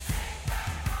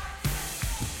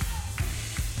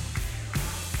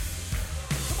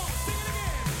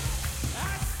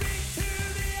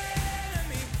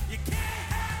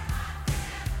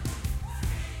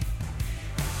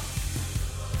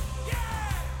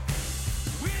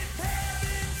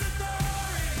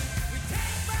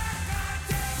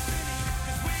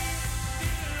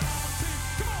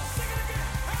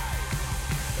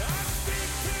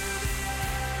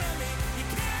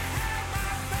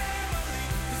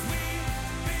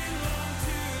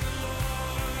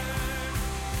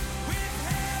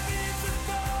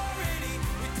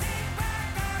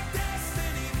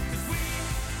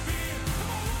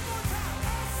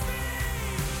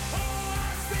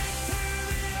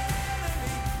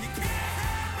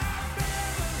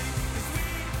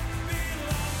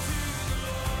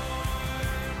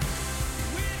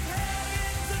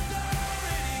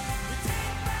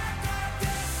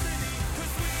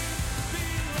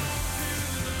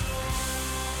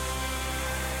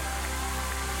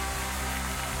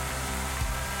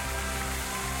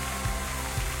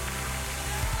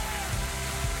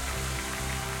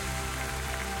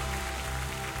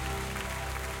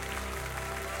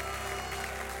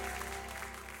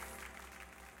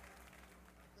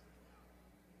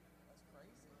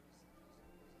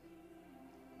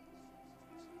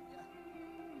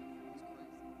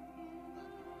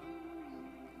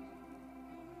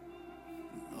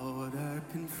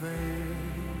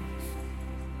confess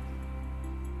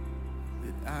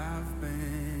that I've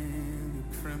been a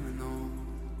criminal.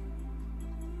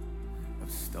 I've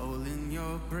stolen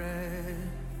your breath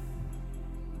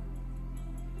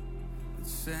and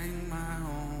sang my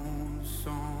own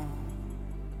song.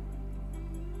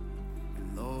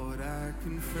 And Lord, I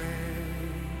confess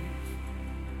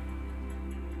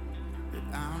that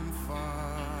I'm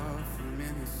far from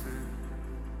innocent.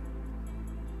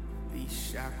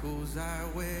 These shackles I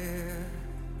wear,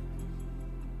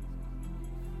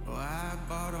 oh, I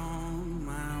bought on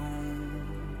my own.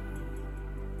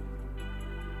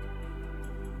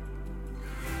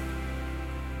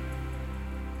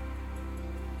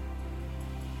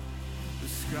 The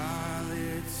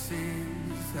scarlet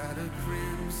sins had a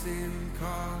crimson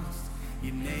cost.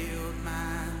 You nailed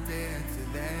my debt to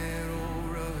that old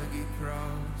rugged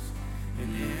cross.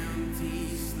 An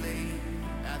empty slate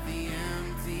at the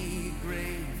empty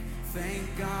grave.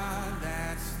 Thank God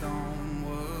that stone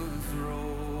was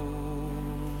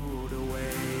rolled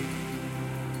away.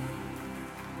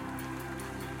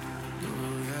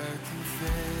 Lord, I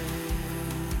confess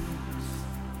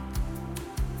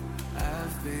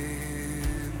I've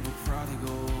been the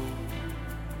prodigal,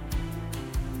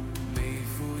 made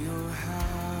for your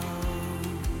house,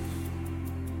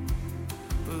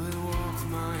 but walked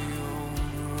my own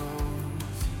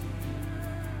roads.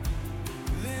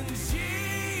 Then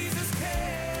Jesus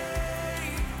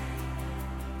came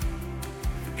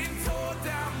and tore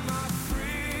down my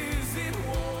prison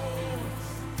walls.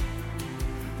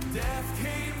 Death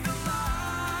came to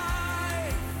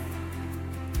life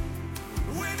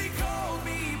when he called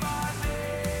me by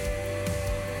name.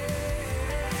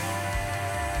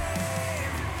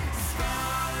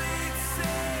 Scarlet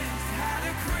sands had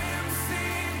a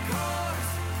crimson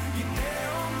cost. You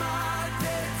nailed my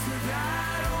debt to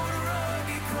that old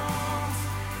rugged cross.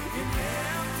 An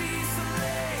empty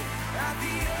slate at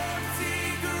the empty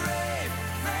grave.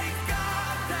 Thank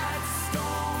God that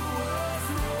stone was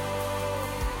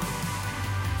rolled.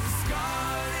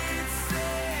 Scarlet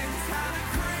sands had a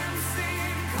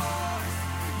crimson cost.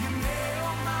 You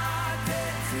nailed my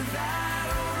debt to that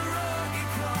old rugged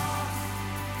cross.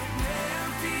 An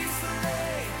empty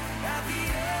slate at the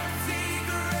empty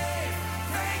grave.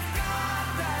 Thank God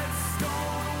that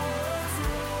stone was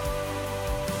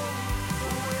rolled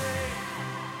away.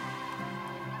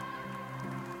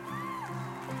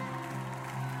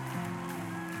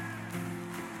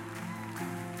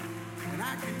 And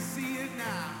I can see it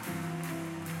now,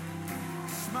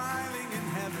 smiling in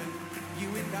heaven, you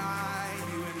and I.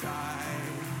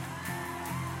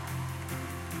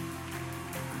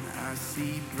 I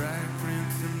see bright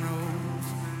crimson rose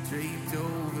draped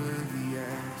over the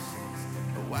ashes,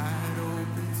 a wide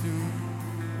open tomb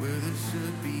where there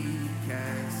should be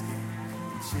casket.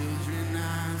 And children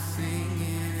are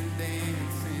singing and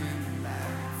dancing and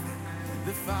laughing.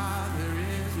 The Father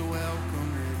is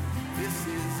welcoming. This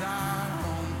is our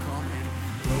homecoming.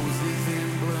 Roses in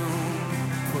bloom,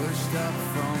 pushed up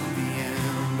from the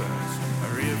embers.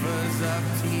 Rivers of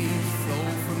tears flow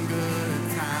from good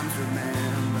times,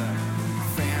 remember.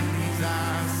 Families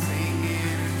are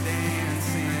singing and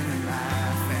dancing and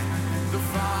laughing. The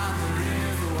Father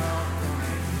is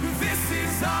welcoming. This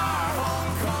is our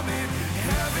homecoming.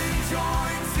 Heaven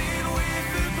joins in with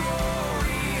the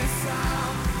glorious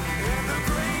sound. And the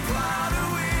great cloud of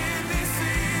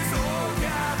witnesses all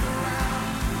gather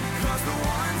round. 'Cause the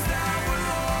ones that were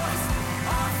lost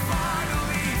are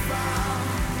finally found.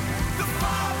 The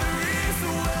Father is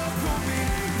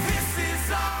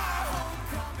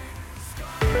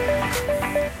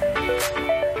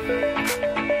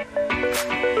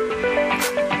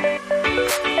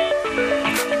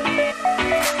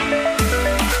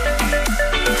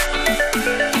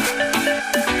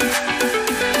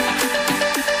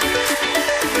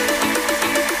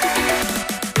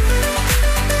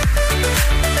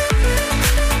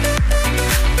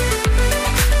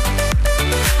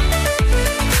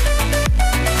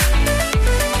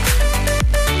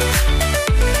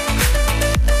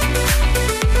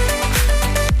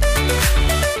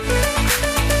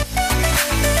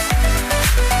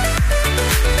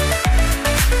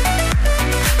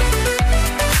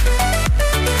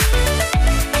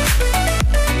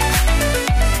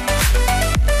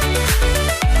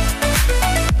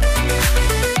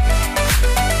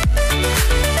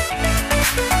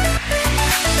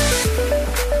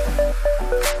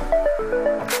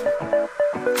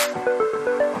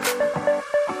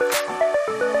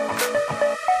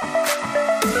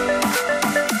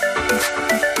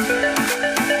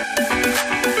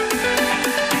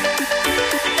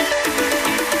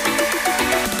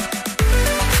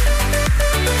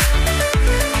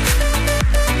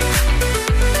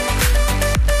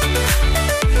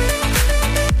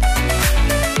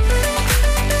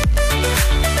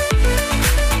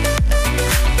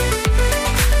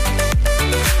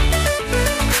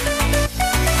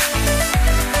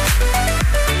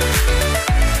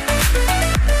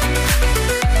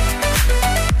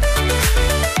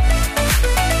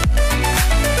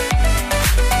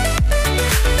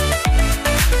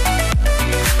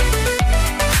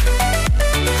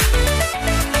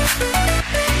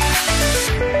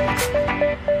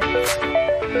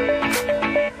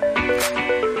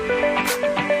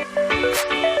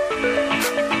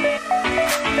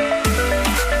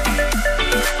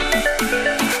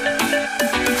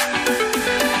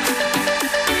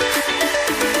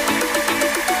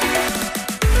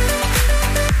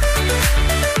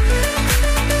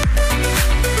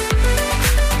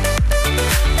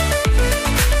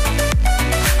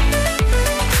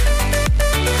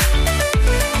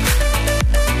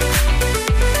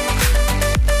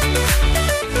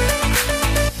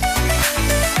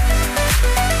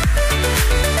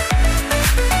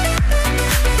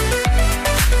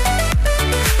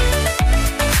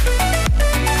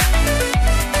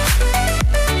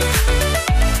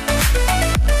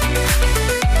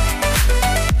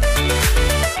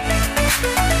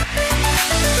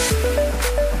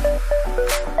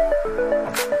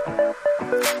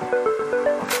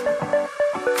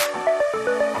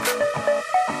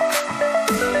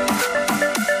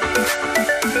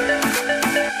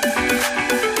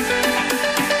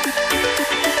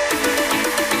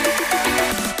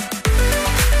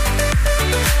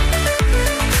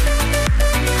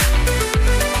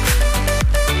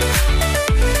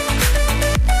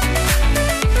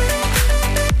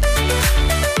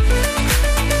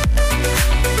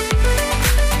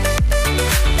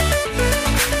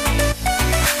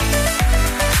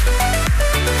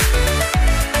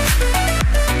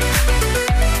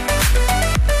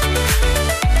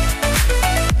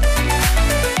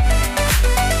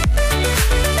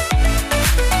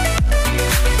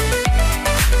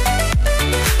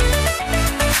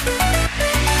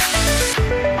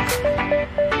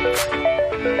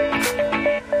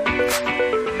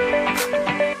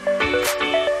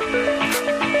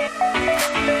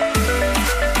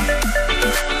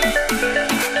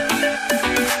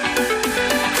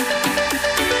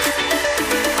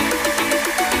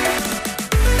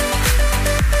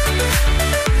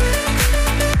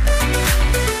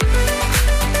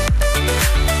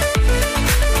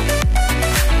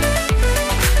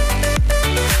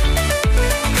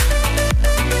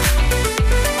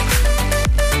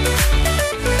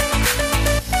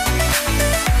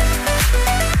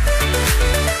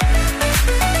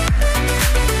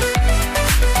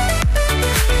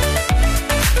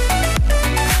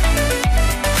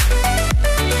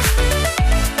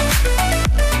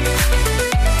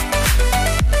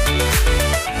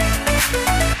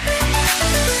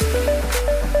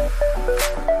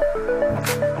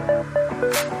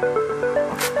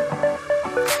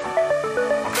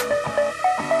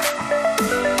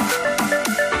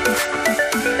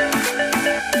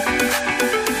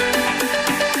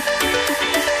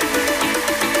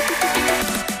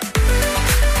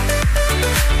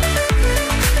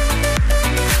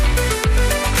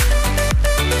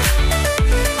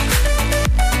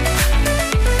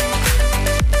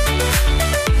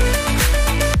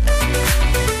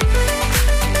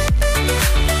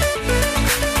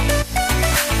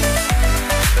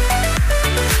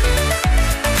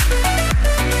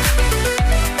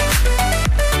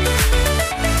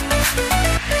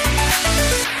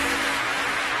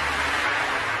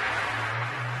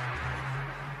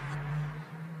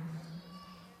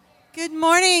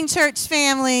church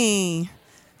family.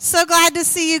 So glad to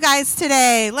see you guys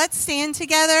today. Let's stand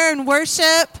together and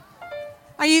worship.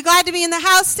 Are you glad to be in the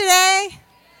house today?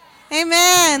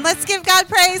 Amen. Let's give God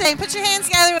praise. Hey, put your hands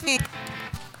together with me.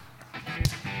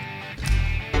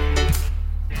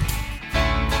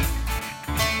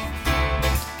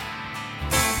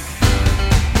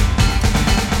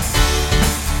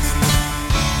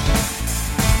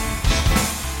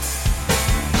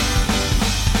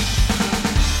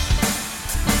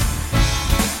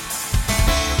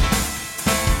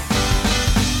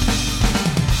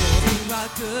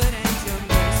 Good and your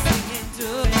mercy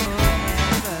endures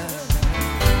forever.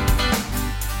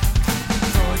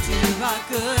 Lord, you are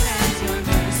good and your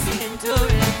mercy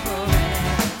endures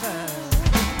forever.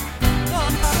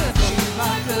 Lord, you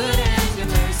are good and your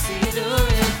mercy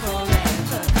endures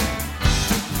forever.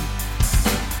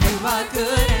 You are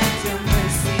good and your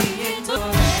mercy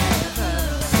endures forever.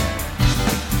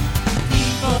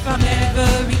 People from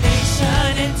every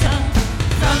nation and tongue,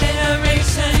 from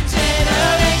generation to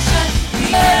generation.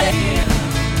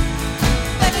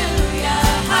 Hallelujah,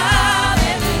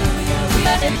 hallelujah, we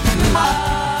worship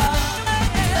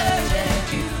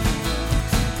you.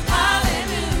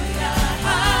 Hallelujah,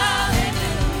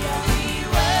 hallelujah, we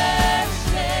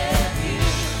worship you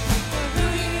for who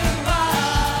you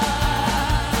are.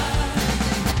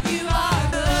 You are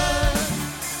good.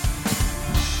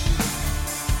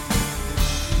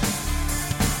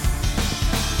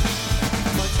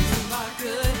 Lord, you are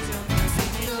good. Your mercy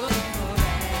endures.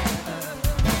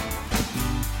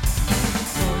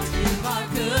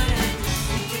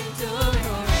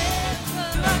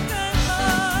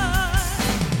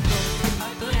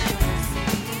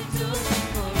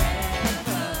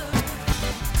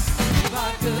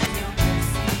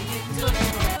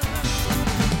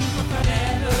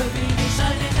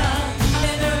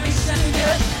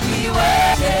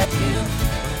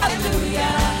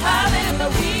 Hallelujah, hallelujah,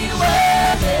 we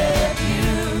worship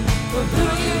you for who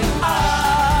you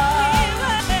are.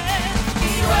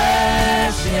 We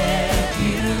worship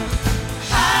you.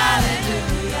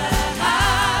 Hallelujah,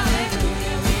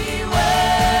 hallelujah, we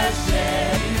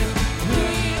worship you for who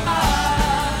you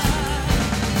are.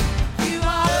 You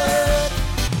are.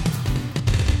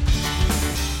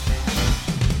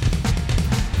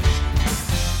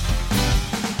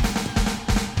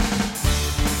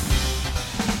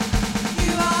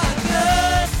 You are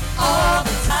good all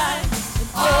the time, and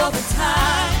all the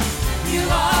time. You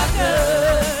are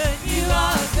good, you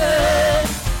are good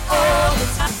all the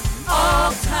time, all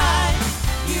the time.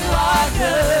 You are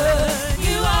good,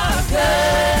 you are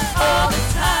good all the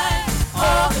time,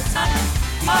 all the time.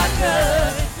 You are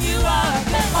good, you are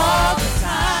good all the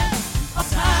time, all the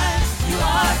time. You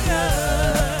are good.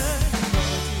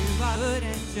 Lord, you are good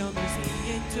and your mercy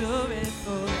endureth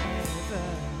forever.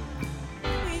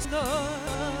 Please,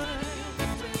 Lord,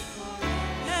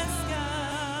 yes,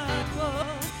 God, oh,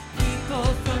 people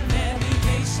from every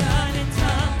nation and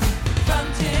tongue, from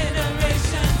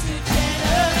generation to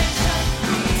generation,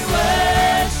 we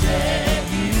worship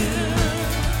you.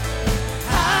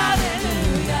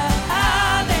 Hallelujah,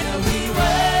 hallelujah, we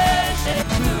worship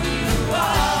who you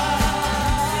are.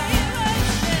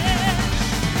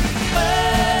 We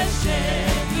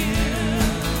worship you.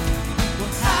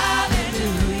 Well,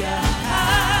 hallelujah,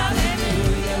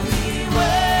 hallelujah, we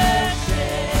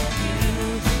worship you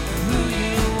for who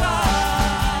you are.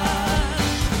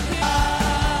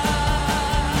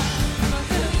 For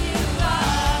who you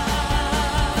are.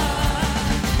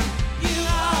 You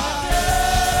are good.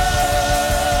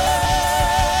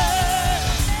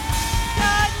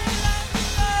 God, we love you,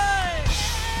 Lord.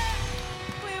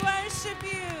 We worship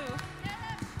you.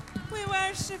 We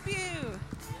worship you.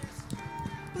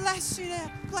 Bless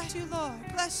you, Lord.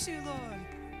 Bless you, Lord.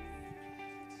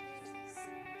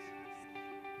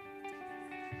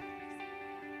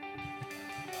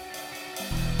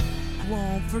 I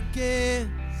won't forget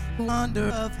the wonder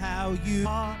of how you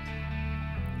are.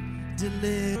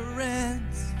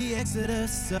 Deliverance, the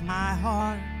exodus of my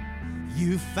heart.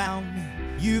 You found me,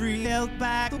 you held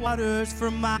back the waters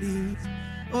from my knees.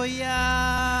 Oh,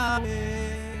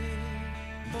 Yahweh.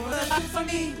 Lord for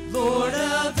me, Lord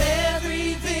of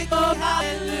everything. Oh,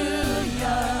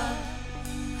 hallelujah,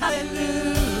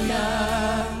 hallelujah.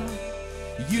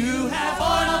 You have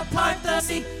torn apart the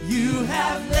sea. You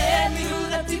have led me through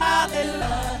the deep.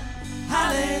 Hallelujah,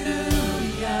 hallelujah.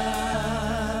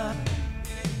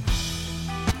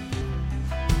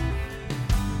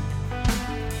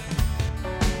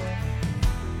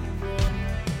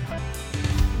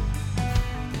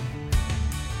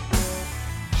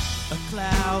 A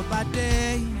cloud by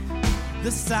day,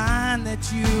 the sign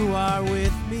that you are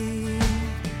with me.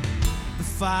 The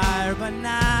fire by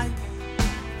night,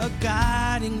 a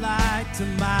guiding light to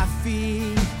my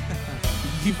feet.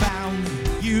 You found me,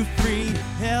 you freed,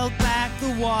 held back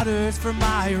the waters for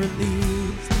my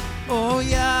release. Oh,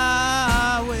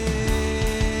 Yahweh,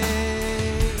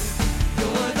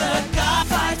 you're the God,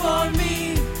 fight for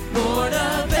me, Lord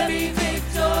of every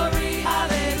victory.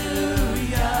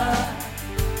 Hallelujah,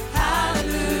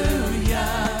 hallelujah.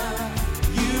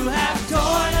 You have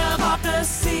torn apart the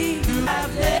sea, you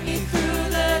have led me through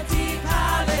the deep.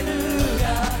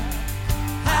 Hallelujah,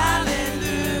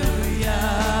 hallelujah.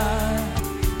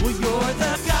 Well, you're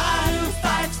the God who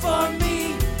fights for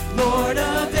me, Lord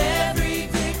of every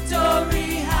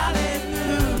victory.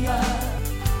 Hallelujah,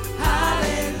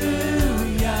 hallelujah.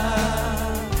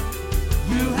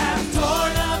 You have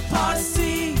torn apart the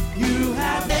sea, you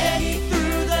have led me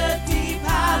through the deep.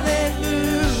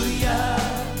 Hallelujah,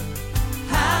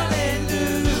 hallelujah.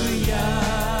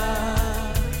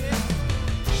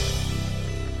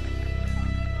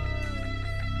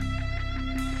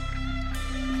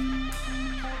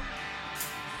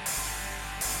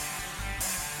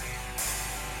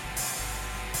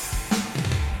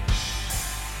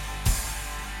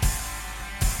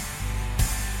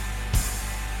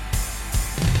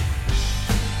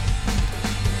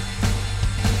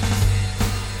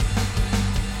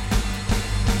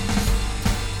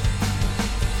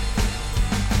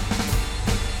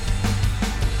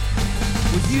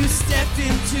 Well, you stepped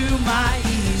into my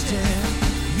Egypt.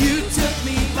 You took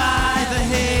me by the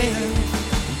hand.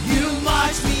 You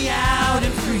marched me out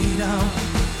in freedom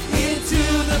into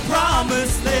the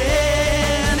promised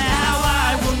land. Now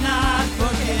I will not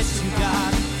forget you,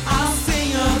 God. I'll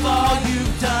sing of all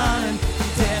you've done.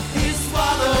 Death is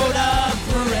swallowed up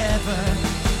forever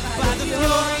by the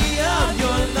glory of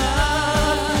your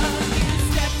love. You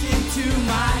stepped into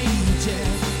my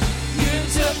Egypt. You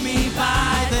took me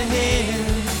by the hand.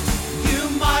 You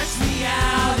marched me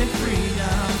out in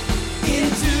freedom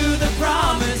into the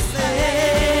promised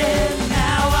land.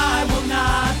 Now I will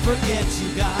not forget you,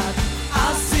 God.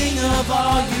 I'll sing of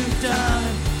all you've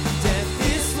done. Death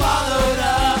is swallowed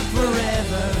up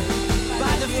forever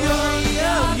by the fury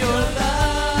of your love.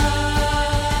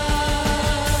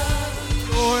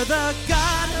 You're the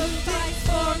God who fights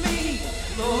for me,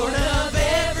 Lord of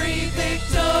every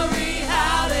victory.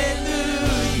 Hallelujah,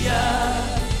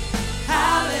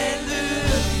 hallelujah.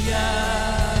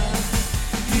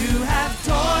 You have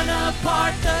torn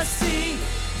apart the sea,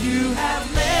 you have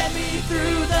led me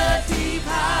through the deep.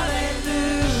 Hallelujah,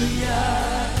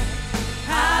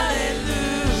 hallelujah.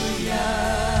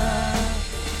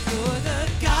 You're the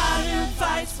God who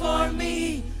fights for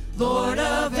me, Lord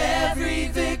of every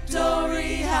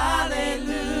victory.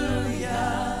 Hallelujah,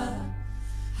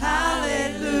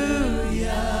 hallelujah.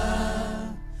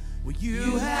 Well,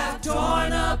 you have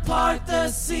torn apart the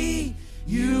sea,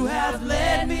 you have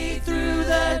led me through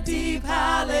the deep.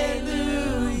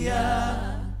 Hallelujah,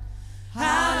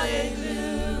 hallelujah.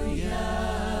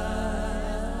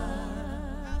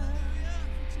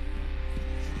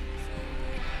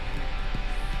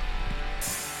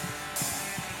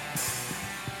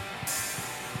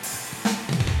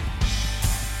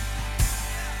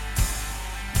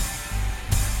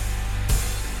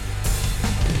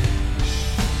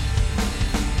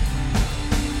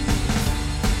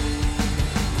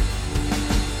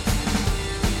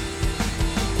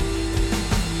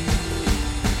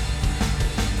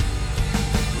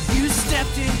 You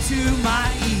stepped into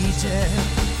my Egypt.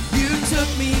 You took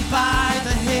me by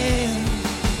the hand.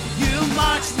 You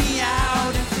marched me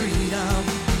out in freedom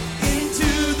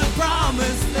into the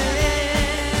promised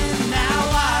land. Now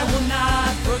I will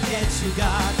not forget you,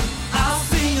 God. I'll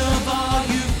sing of all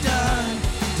you've done.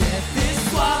 Death is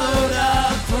swallowed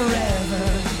up forever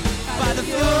by the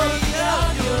fury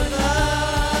of your love.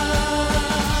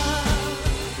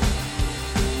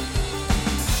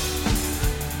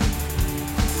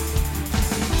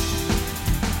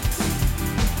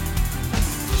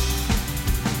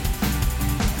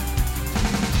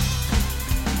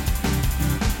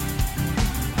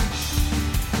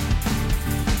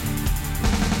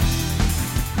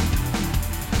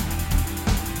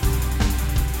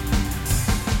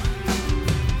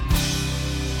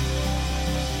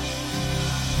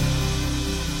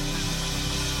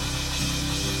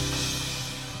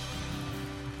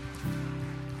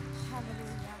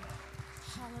 Hallelujah.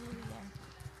 Hallelujah.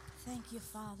 Thank you,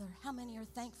 Father. How many are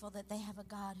thankful that they have a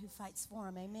God who fights for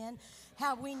them? Amen.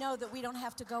 How we know that we don't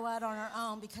have to go out on our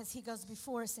own because He goes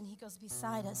before us and He goes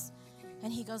beside us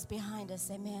and He goes behind us.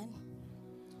 Amen.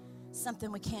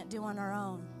 Something we can't do on our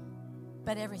own,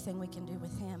 but everything we can do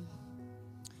with Him.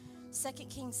 2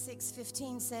 Kings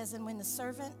 6:15 says, and when the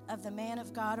servant of the man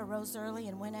of God arose early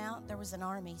and went out, there was an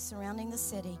army surrounding the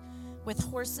city with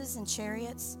horses and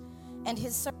chariots. And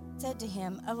his servant said to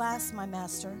him, alas, my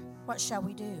master, what shall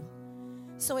we do?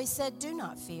 So he said, do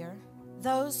not fear.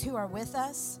 Those who are with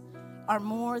us are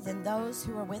more than those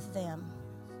who are with them.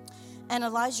 And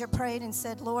Elijah prayed and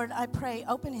said, Lord, I pray,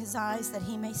 open his eyes that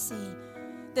he may see.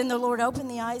 Then the Lord opened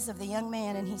the eyes of the young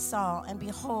man, and he saw, and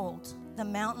behold, the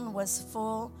mountain was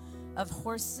full of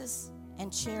horses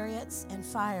and chariots and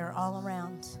fire all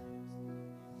around.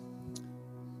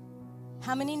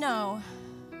 How many know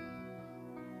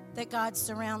that God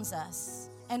surrounds us?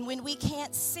 And when we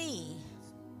can't see,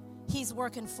 he's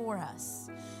working for us.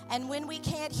 And when we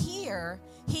can't hear,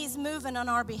 he's moving on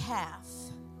our behalf.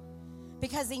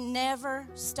 Because he never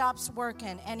stops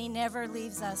working and he never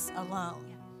leaves us alone.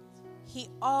 He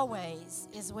always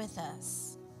is with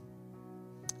us.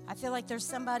 I feel like there's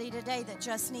somebody today that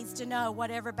just needs to know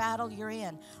whatever battle you're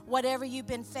in, whatever you've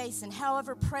been facing,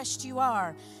 however pressed you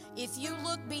are, if you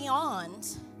look beyond,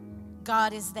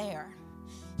 God is there.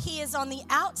 He is on the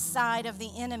outside of the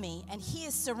enemy, and he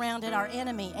has surrounded our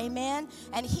enemy. Amen?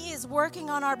 And he is working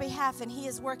on our behalf, and he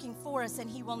is working for us, and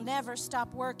he will never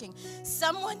stop working.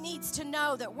 Someone needs to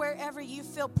know that wherever you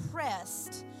feel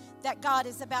pressed, that God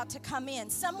is about to come in.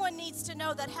 Someone needs to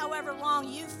know that however long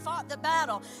you've fought the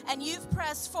battle and you've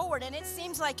pressed forward and it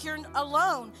seems like you're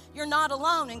alone, you're not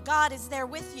alone, and God is there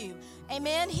with you.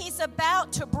 Amen? He's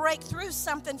about to break through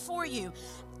something for you.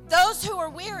 Those who are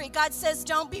weary, God says,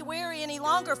 don't be weary any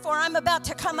longer, for I'm about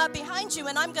to come up behind you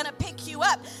and I'm going to pick you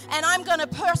up and I'm going to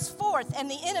press forth, and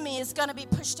the enemy is going to be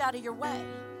pushed out of your way.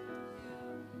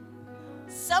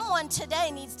 Someone today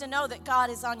needs to know that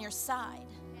God is on your side.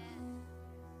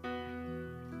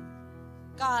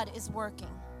 God is working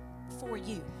for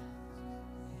you.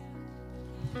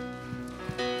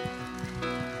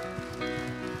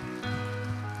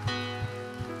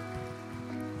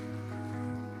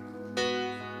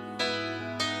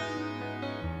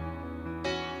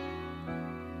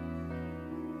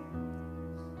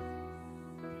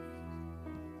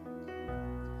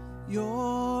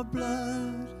 Your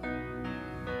blood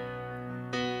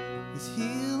is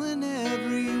healing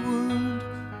every wound.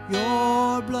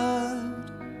 Your blood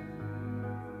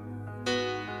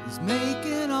is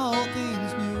making all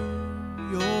things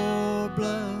new. Your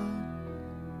blood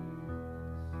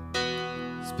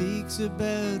speaks a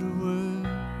better word.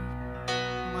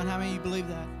 Come on, how many of you believe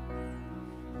that?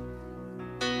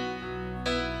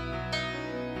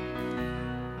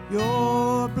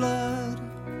 Your blood,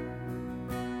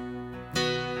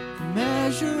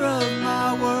 measure of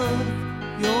my worth.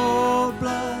 Your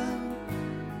blood,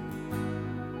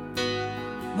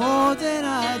 more than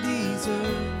I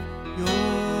deserve.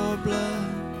 Your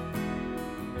blood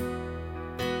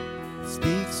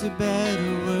speaks a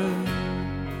better word,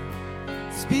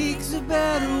 speaks a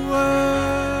better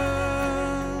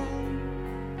word.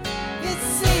 It's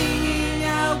singing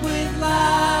out with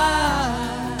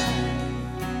life,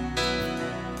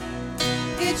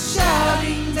 it's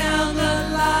shouting down the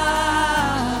line.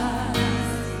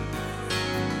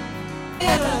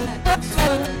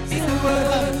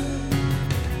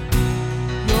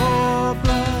 Your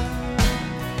blood,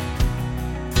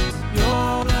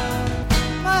 your blood,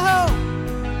 my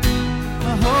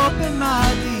hope and my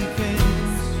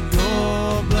defense.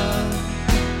 Your blood,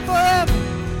 forever,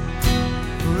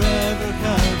 forever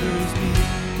covers me.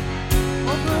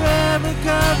 Oh, forever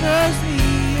covers me,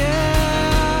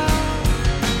 yeah.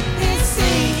 It's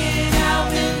singing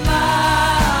out in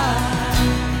life,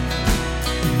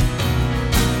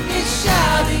 it's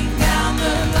shouting down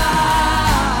the line.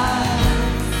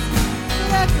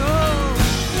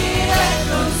 It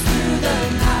echoes through the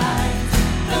night.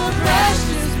 The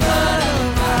precious blood of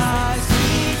Christ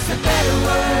speaks a better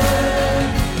word,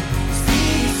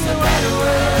 speaks a better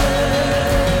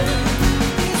word.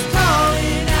 He's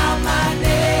calling out my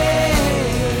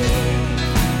name.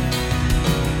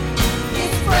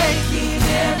 It's breaking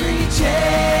every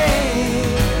chain.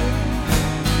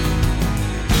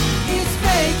 It's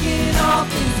making all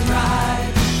things right.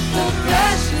 The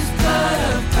precious blood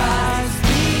of Christ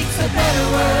speaks a better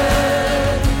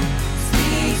word,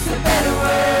 speaks a better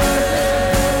word.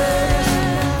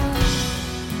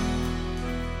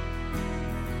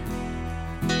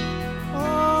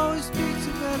 Oh, he speaks a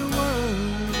better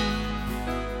word,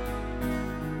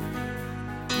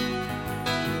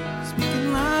 speaking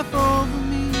life over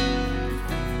me.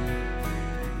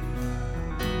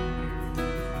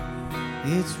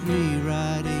 It's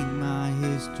rewriting my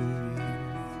history.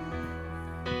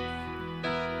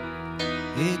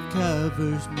 It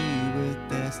covers me with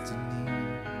destiny.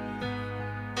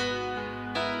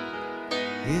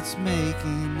 It's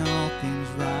making all things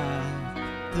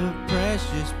right. The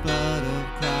precious blood of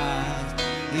Christ.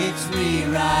 It's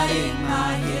rewriting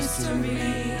my history.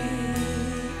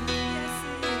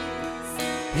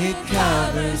 It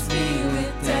covers me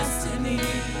with destiny.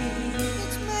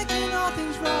 It's making all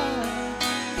things right.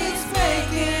 It's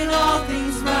making all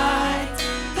things right.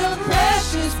 The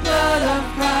precious blood of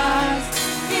Christ.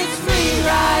 It's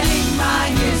rewriting my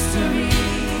history.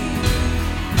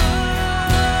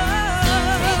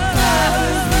 It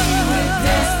covers me with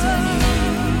destiny.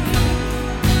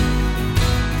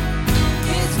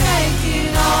 It's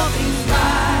making all things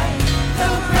right.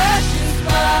 The precious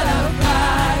blood of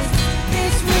Christ.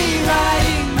 It's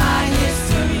rewriting my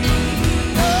history.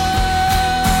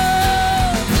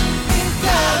 It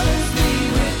covers me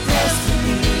with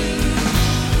destiny.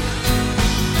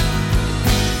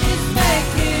 It's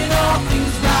making all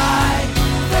things right.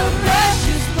 The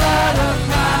precious blood of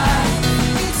Christ.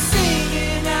 It's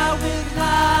singing out with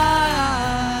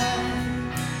life.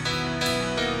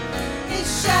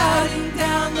 It's shouting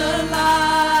down the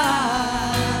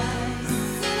line.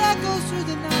 It echoes through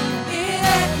the night. It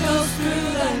echoes through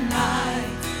the night.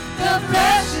 The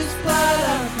precious blood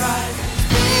of Christ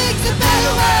speaks a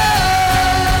better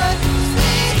word.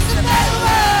 Speaks a better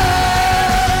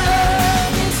word.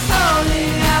 It's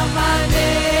calling out my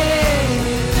name.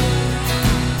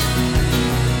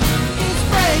 It's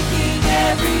breaking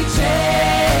every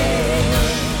chain.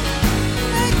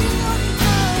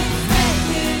 It's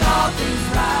making all things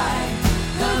right.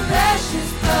 The precious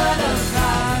blood of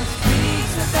Christ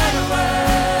speaks a better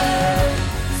word.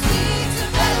 Speaks a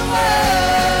better word.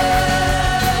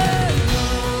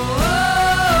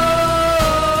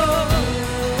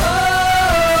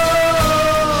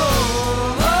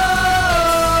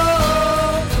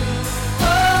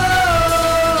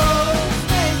 It's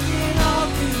making all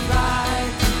things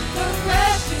right. The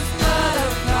precious blood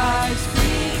of Christ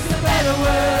speaks a better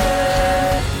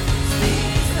word.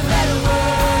 Speaks a better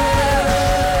word.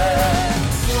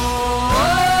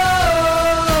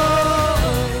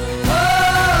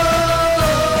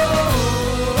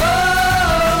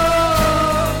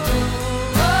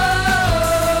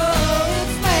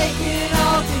 It's making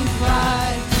all things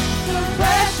right. The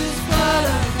precious blood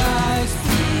of Christ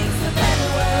speaks a better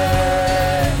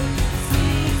word.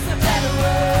 Speaks a better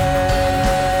word.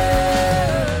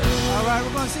 All right,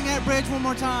 we're going to sing that bridge one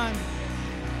more time.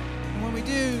 And when we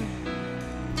do,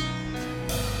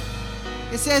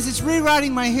 it says it's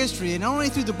rewriting my history, and only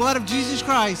through the blood of Jesus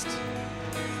Christ.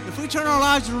 If we turn our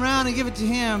lives around and give it to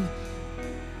Him,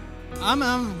 I'm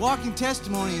a walking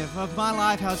testimony of my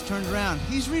life, how it's turned around.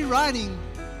 He's rewriting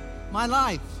my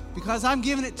life because I'm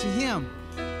giving it to Him.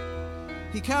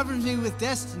 He covers me with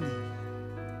destiny.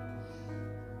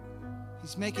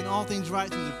 He's making all things right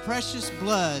through the precious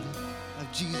blood of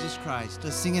Jesus Christ.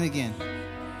 Let's sing it again.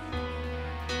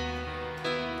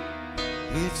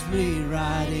 It's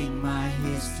rewriting my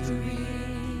history.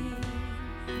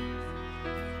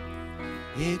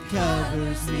 It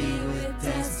covers me with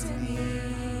destiny.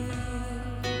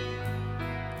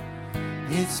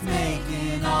 It's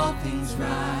making all things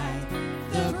right.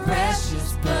 The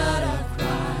precious blood of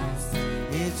Christ.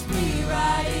 It's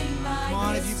rewriting my Come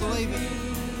on, if you history. believe it.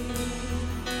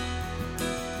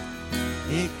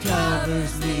 It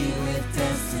covers me with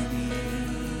destiny.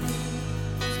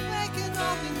 It's making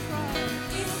all things right.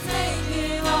 It's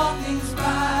making all things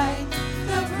right.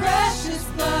 The precious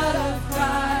blood of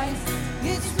Christ.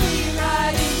 It's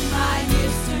rewriting my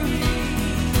history.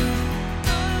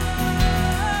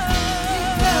 It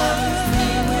covers me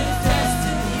with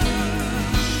destiny.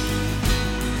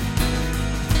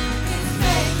 It's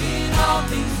making all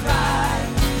things right.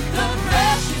 The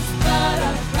precious blood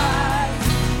of Christ.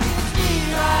 It's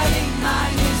rewriting my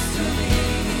history.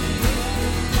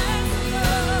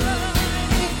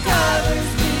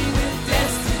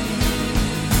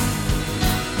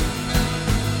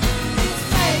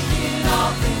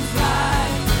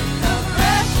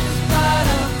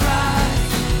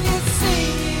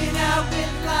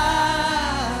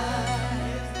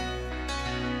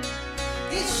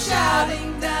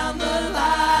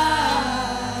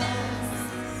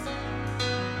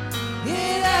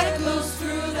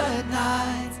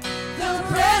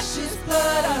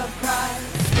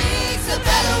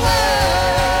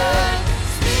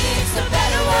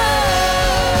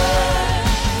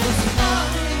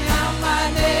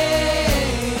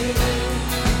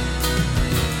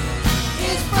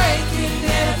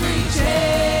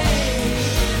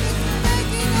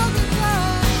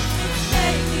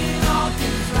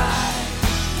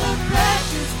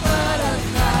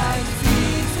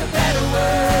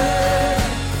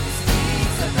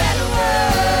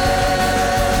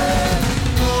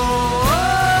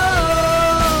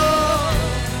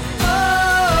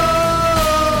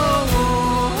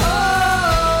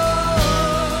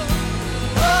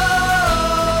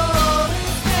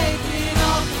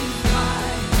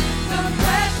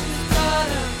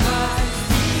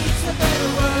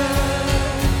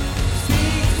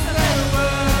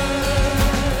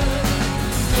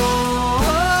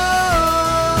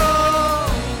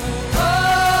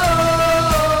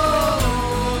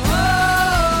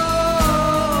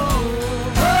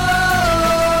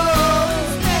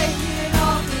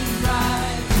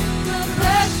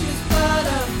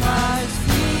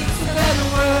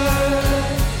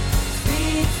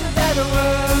 Come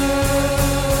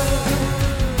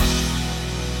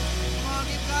on,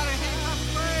 give God a hand clap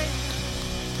of praise.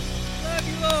 Love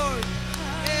you, Lord.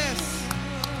 Yes.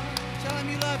 Tell him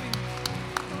you love him.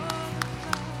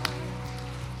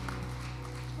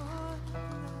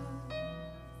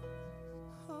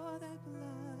 Oh, that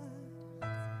blood.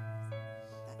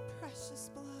 That precious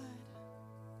blood.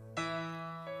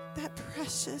 That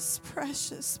precious,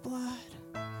 precious blood.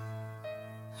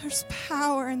 There's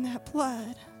power in that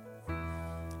blood.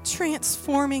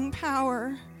 Transforming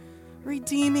power.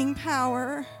 Redeeming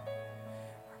power.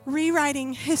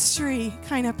 Rewriting history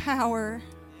kind of power.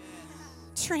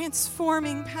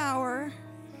 Transforming power.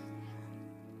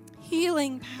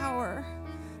 Healing power.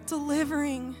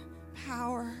 Delivering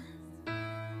power.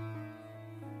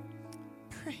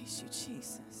 Praise you,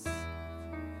 Jesus.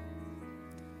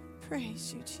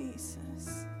 Praise you,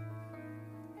 Jesus.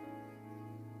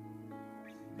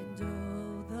 And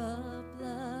oh, the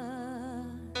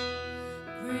blood,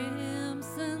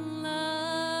 crimson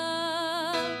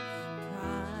love,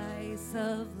 price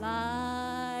of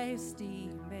life's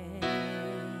demands,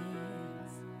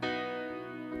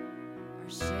 our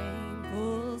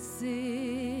shameful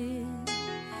sin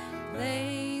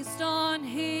placed on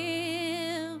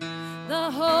him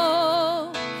the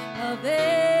hope of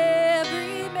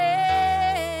every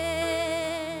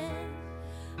man.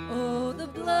 Oh, the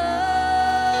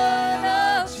blood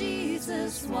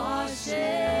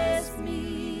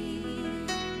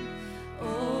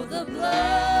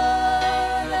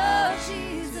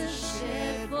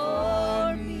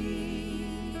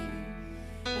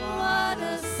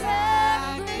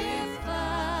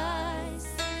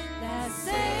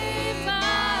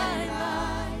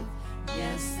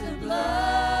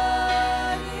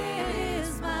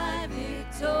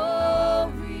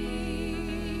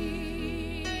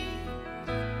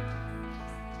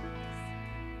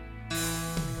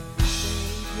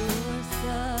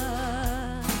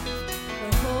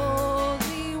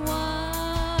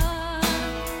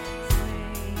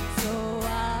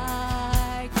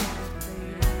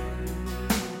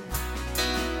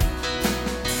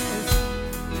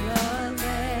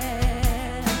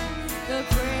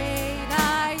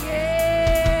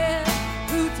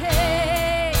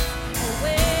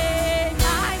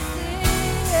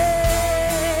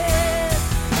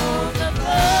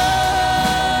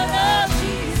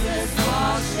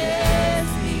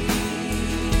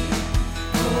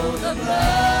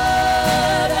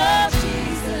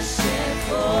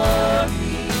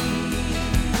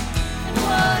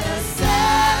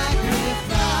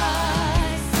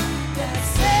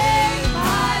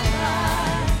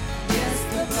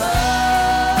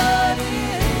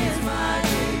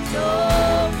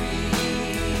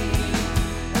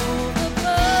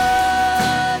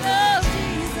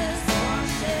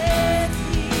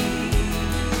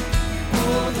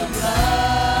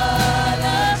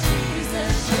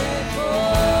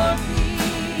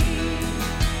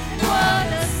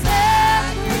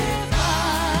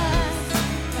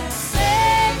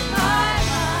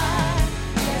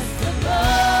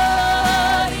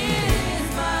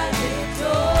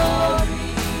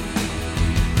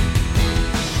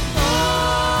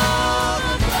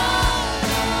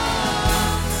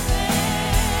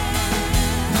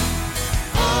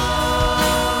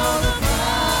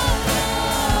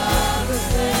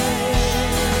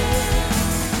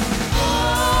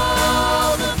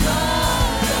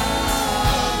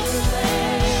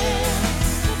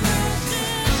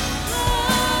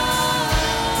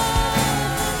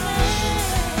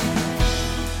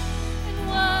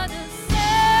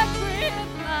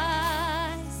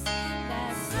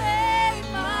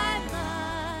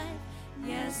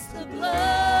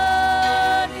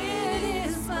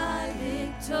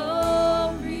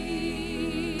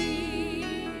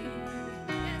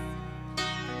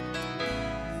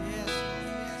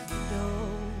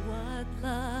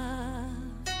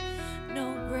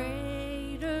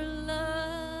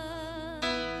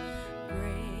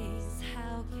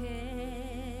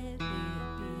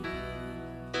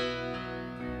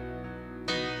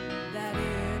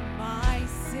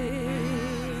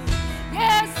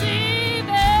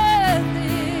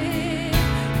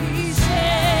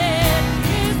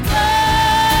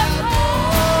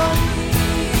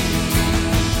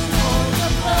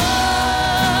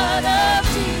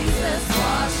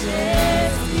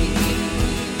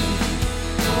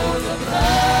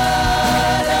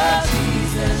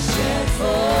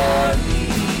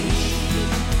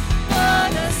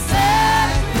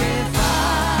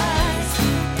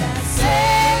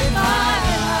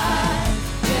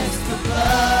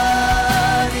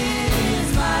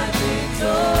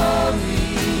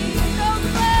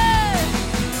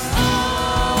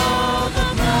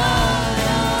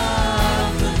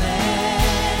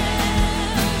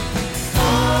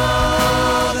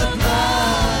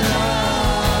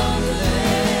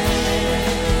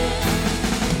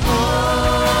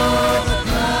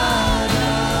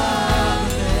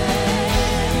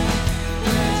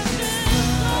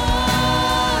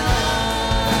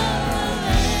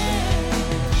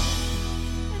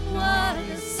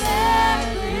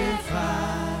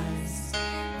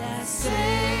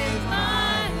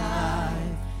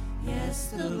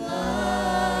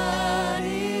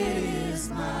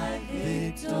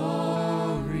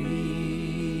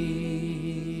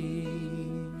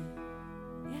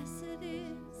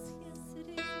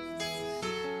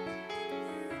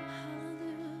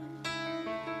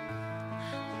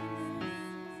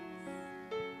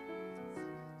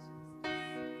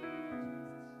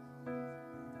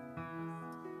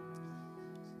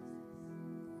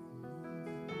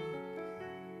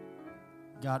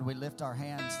God, we lift our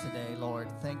hands today, Lord,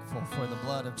 thankful for the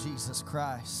blood of Jesus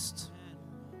Christ.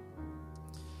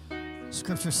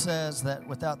 Scripture says that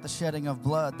without the shedding of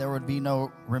blood, there would be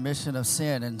no remission of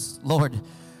sin. And Lord,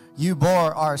 you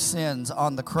bore our sins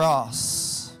on the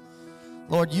cross.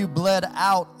 Lord, you bled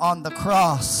out on the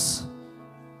cross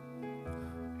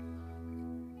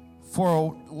for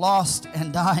a lost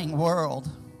and dying world.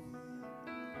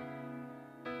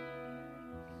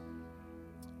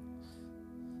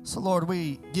 So, Lord,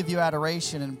 we give you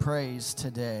adoration and praise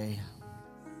today.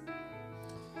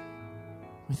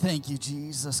 We thank you,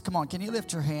 Jesus. Come on, can you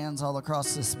lift your hands all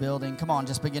across this building? Come on,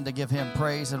 just begin to give him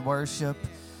praise and worship.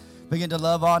 Begin to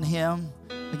love on him.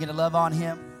 Begin to love on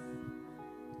him.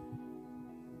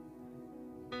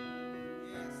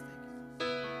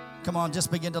 Come on,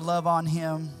 just begin to love on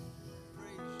him.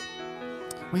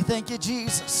 We thank you,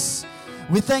 Jesus.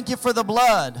 We thank you for the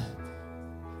blood.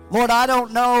 Lord, I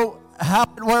don't know how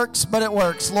it works, but it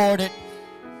works, Lord.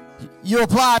 You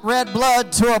apply red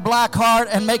blood to a black heart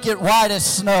and make it white as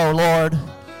snow, Lord.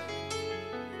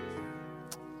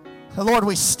 So, Lord,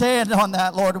 we stand on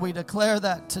that, Lord. We declare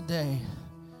that today.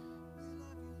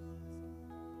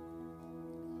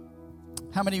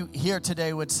 How many here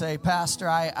today would say, Pastor,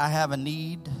 I have a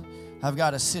need. I've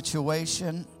got a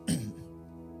situation.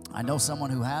 I know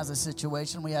someone who has a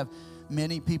situation. We have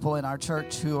many people in our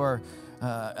church who are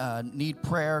need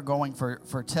prayer, going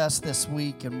for tests this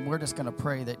week, and we're just going to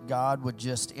pray that God would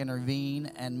just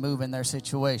intervene and move in their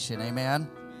situation. Amen.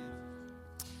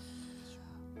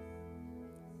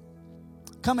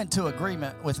 Come into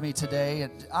agreement with me today.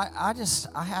 I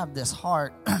have this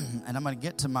heart, and I'm going to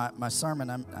get to my sermon.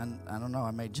 I don't know,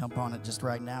 I may jump on it just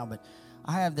right now, but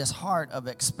I have this heart of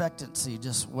expectancy,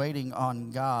 just waiting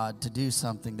on God to do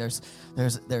something. There's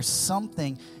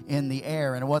something in the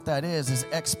air, and what that is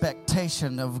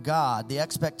expectation of God, the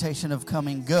expectation of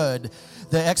coming good,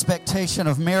 the expectation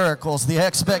of miracles, the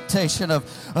expectation of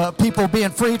people being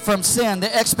freed from sin,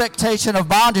 the expectation of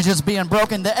bondages being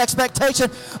broken, the expectation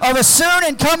of a soon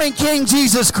and coming King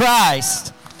Jesus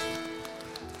Christ.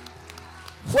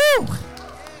 Whew!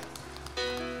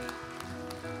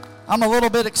 I'm a little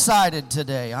bit excited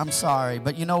today. I'm sorry,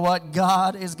 but you know what?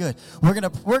 God is good. We're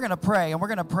gonna pray, and we're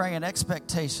gonna pray in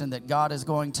expectation that God is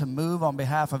going to move on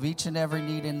behalf of each and every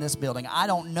need in this building. I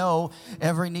don't know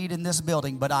every need in this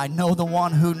building, but I know the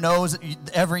one who knows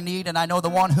every need, and I know the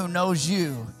one who knows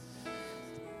you.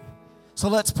 So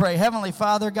let's pray. Heavenly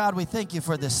Father, God, we thank you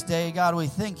for this day. God, we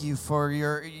thank you for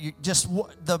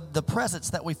the presence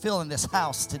that we feel in this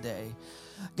house today.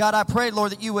 God, I pray,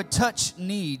 Lord, that you would touch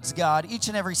needs, God, each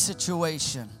and every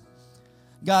situation.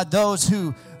 God, those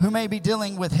who may be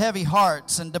dealing with heavy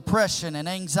hearts and depression and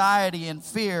anxiety and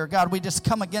fear, God, we just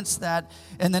come against that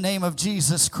in the name of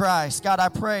Jesus Christ. God, I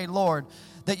pray, Lord,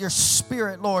 that your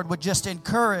Spirit, Lord, would just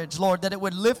encourage, Lord, that it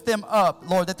would lift them up,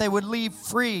 Lord, that they would leave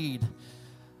freed.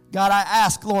 God, I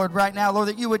ask, Lord, right now, Lord,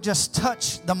 that you would just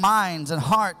touch the minds and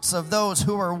hearts of those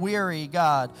who are weary,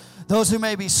 God. Those who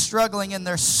may be struggling in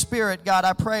their spirit, God,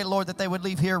 I pray, Lord, that they would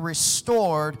leave here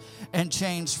restored and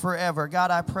changed forever.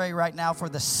 God, I pray right now for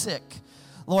the sick.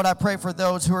 Lord, I pray for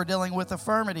those who are dealing with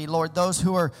infirmity, Lord, those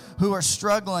who are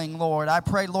struggling, Lord. I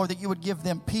pray, Lord, that you would give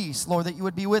them peace, Lord, that you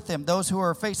would be with them. Those who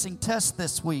are facing tests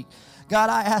this week, God,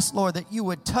 I ask, Lord, that you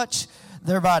would touch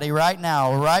their body right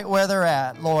now, right where they're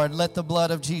at. Lord, let the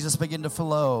blood of Jesus begin to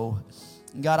flow.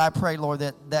 God, I pray, Lord,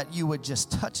 that you would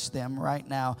just touch them right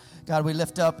now. God, we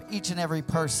lift up each and every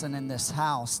person in this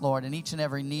house, Lord, and each and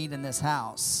every need in this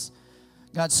house.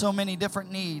 God, so many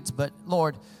different needs, but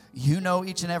Lord, you know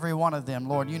each and every one of them.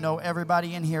 Lord, you know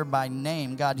everybody in here by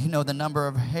name. God, you know the number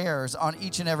of hairs on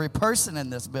each and every person in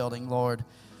this building, Lord.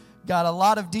 God, a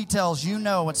lot of details you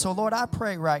know. And so, Lord, I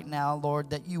pray right now,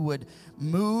 Lord, that you would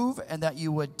move and that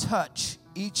you would touch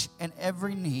each and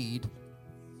every need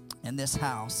in this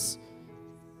house.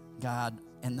 God,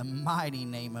 in the mighty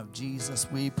name of Jesus,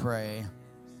 we pray.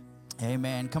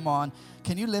 Amen. Come on.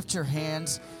 Can you lift your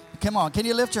hands? Come on. Can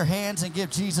you lift your hands and give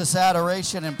Jesus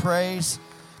adoration and praise?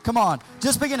 Come on.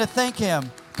 Just begin to thank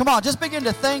him. Come on. Just begin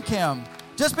to thank him.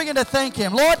 Just begin to thank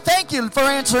him. Lord, thank you for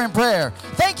answering prayer.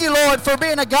 Thank you, Lord, for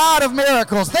being a God of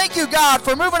miracles. Thank you, God,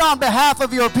 for moving on behalf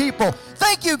of your people.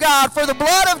 Thank you, God, for the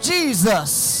blood of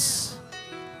Jesus.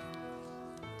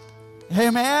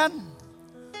 Amen.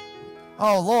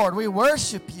 Oh, Lord, we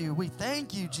worship you. We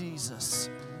thank you, Jesus.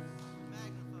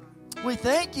 We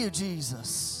thank you,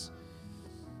 Jesus.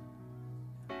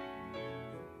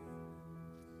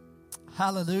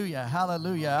 Hallelujah,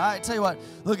 hallelujah. I tell you what,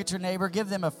 look at your neighbor, give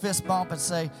them a fist bump and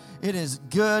say, it is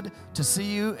good to see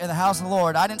you in the house of the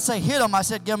Lord. I didn't say hit them, I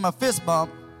said give them a fist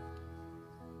bump.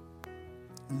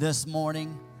 This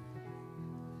morning,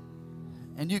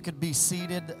 And you could be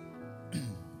seated.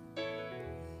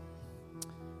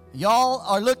 Y'all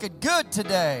are looking good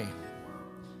today.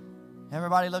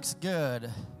 Everybody looks good.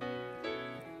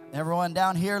 Everyone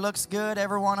down here looks good.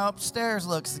 Everyone upstairs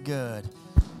looks good.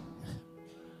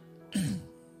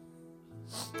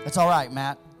 It's all right,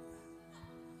 Matt.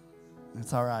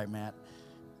 It's all right, Matt.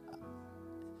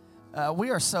 We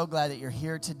are so glad that you're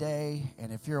here today,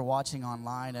 and if you're watching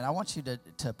online, and I want you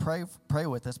to pray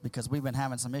with us because we've been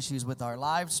having some issues with our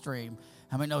live stream.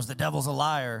 How many knows the devil's a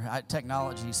liar?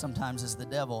 Technology sometimes is the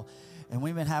devil, and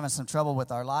we've been having some trouble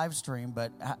with our live stream.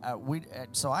 But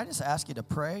so I just ask you to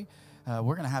pray.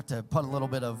 We're going to have to put a little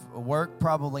bit of work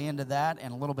probably into that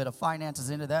and a little bit of finances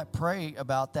into that. Pray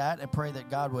about that and pray that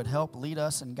God would help lead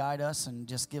us and guide us and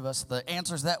just give us the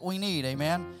answers that we need.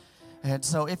 Amen. And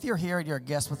so if you're here and you're a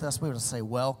guest with us, we would say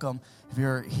welcome. If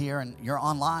you're here and you're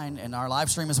online and our live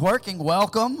stream is working,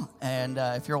 welcome. And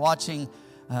if you're watching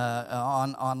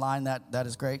online, that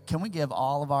is great. Can we give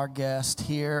all of our guests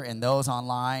here and those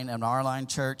online and our online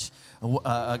church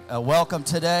a welcome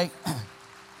today?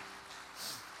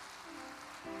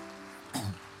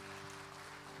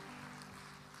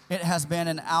 It has been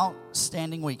an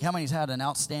outstanding week. How many's had an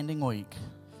outstanding week?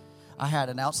 I had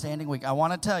an outstanding week. I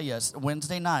want to tell you,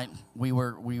 Wednesday night, we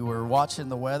were watching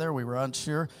the weather. We were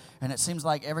unsure. And it seems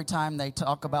like every time they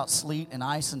talk about sleet and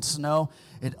ice and snow,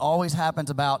 it always happens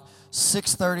about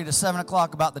 6:30 to 7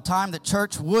 o'clock, about the time that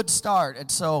church would start. And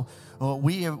so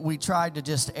we tried to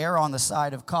just err on the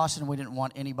side of caution. We didn't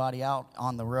want anybody out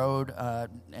on the road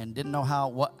and didn't know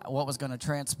what was going to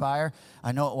transpire.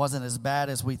 I know it wasn't as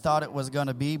bad as we thought it was going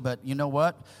to be, but you know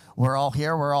what? We're all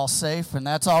here. We're all safe, and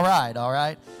that's all right, all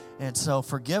right? And so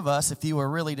forgive us if you were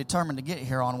really determined to get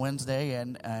here on Wednesday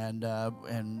and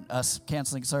us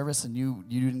canceling service and you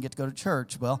didn't get to go to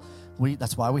church. Well,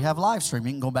 that's why we have live stream.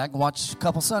 You can go back and watch a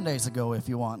couple Sundays ago if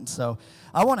you want. So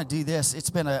I want to do this.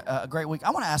 It's been a great week. I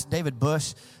want to ask David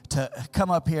Bush to come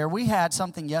up here. We had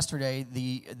something yesterday,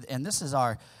 and this is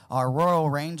our Royal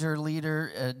Ranger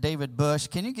leader, David Bush.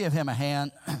 Can you give him a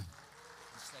hand?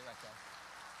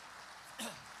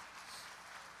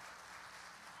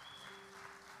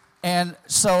 And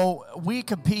so we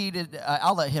competed.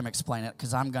 I'll let him explain it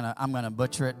because I'm gonna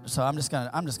butcher it. So I'm just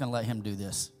gonna let him do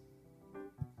this.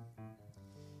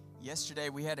 Yesterday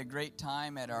we had a great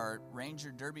time at our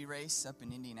Ranger Derby race up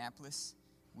in Indianapolis.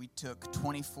 We took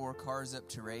 24 cars up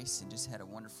to race and just had a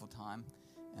wonderful time.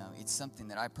 It's something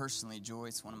that I personally enjoy.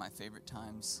 It's one of my favorite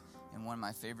times and one of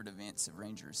my favorite events of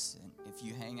Rangers. And if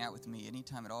you hang out with me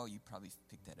anytime at all, you probably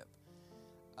pick that up.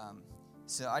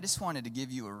 So I just wanted to give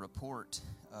you a report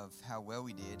of how well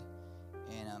we did.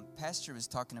 And Pastor was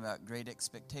talking about great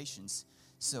expectations.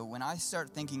 So when I start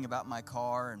thinking about my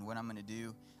car and what I'm going to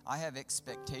do, I have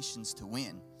expectations to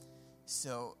win.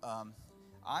 So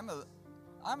I'm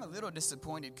a little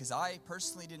disappointed because I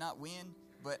personally did not win,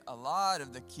 but a lot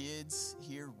of the kids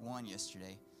here won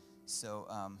yesterday. So,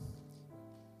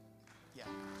 yeah.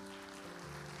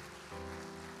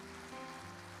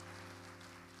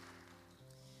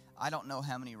 I don't know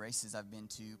how many races I've been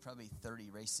to, probably 30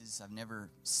 races. I've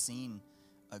never seen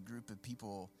a group of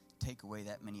people take away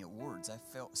that many awards. I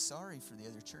felt sorry for the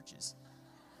other churches.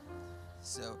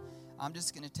 So I'm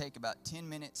just going to take about 10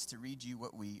 minutes to read you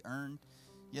what we earned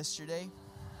yesterday.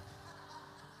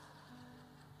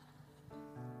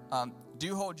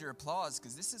 Do hold your applause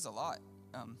because this is a lot.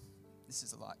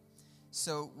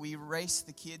 So we race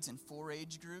the kids in 4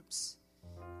 age groups,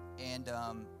 and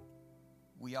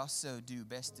we also do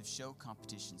best of show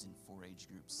competitions in 4 age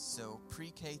groups. So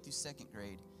pre-K through 2nd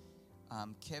grade,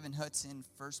 Kevin Hudson,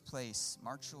 1st place.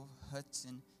 Marshall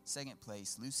Hudson, 2nd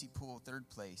place. Lucy Poole, 3rd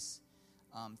place.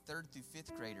 3rd through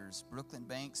 5th graders, Brooklyn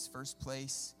Banks, 1st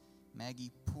place.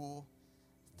 Maggie Poole,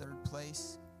 3rd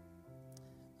place.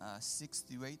 6th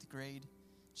through 8th grade,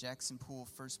 Jackson Poole,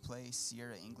 1st place.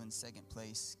 Sierra England, 2nd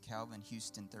place. Calvin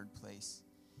Houston, 3rd place.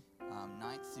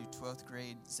 9th through 12th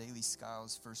grade, Zaylee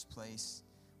Skiles, 1st place.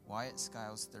 Wyatt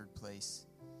Skiles, 3rd place.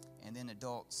 And then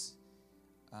adults,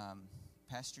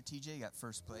 Pastor TJ got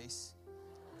 1st place.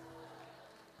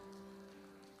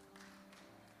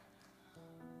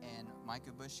 And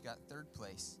Micah Bush got 3rd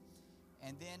place.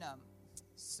 And then,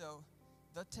 so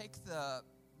they'll take the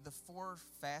 4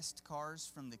 fast cars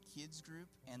from the kids group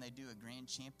and they do a grand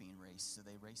champion race. So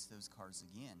they race those cars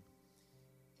again.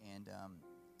 And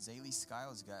Zaylee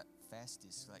Skiles got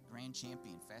fastest, like grand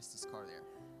champion, fastest car there.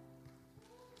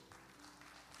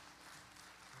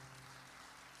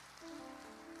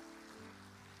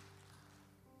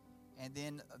 And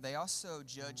then they also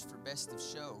judged for best of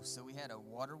show. So we had a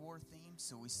water war theme,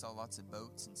 so we saw lots of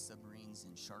boats and submarines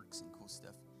and sharks and cool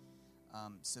stuff.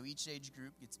 So each age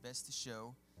group gets best of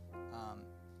show.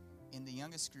 In the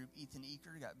youngest group, Ethan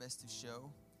Eaker got best of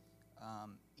show.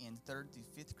 In 3rd through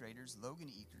 5th graders, Logan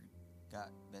Eaker got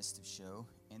best of show.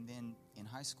 And then in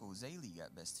high school, Zaylee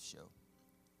got best of show.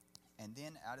 And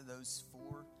then out of those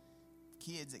 4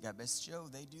 kids that got best of show,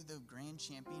 they do the grand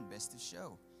champion best of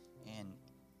show. And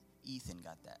Ethan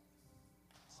got that.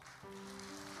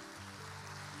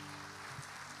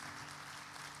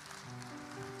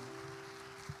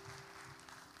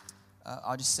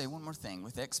 I'll just say one more thing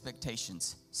with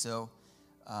expectations. So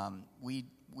we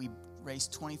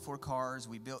raced 24 cars.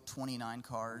 We built 29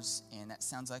 cars, and that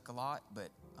sounds like a lot, but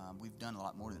we've done a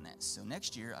lot more than that. So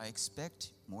next year, I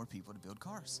expect more people to build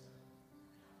cars.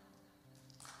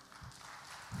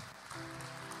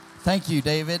 Thank you,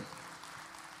 David.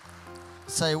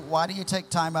 Say, why do you take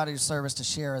time out of your service to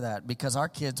share that? Because our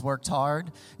kids worked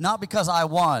hard, not because I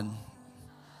won,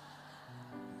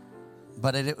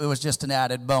 but it was just an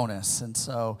added bonus. And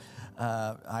so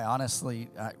I honestly,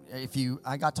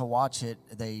 I got to watch it.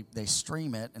 They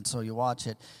stream it, and so you watch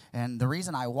it. And the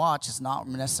reason I watch is not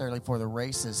necessarily for the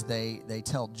races. They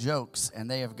tell jokes, and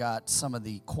they have got some of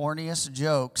the corniest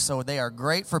jokes. So they are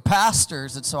great for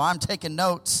pastors, and so I'm taking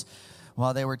notes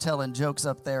while they were telling jokes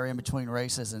up there in between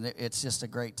races, and it's just a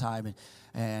great time.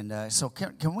 And so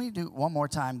can we do one more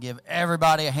time, give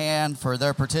everybody a hand for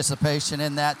their participation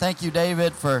in that. Thank you,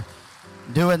 David, for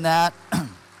doing that.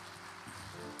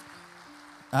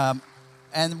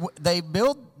 And they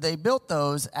built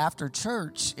those after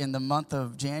church in the month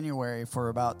of January for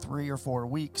about 3 or 4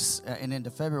 weeks, and into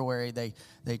February they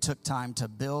took time to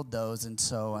build those. And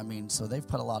so so they've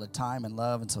put a lot of time and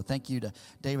love. And so thank you to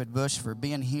David Bush for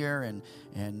being here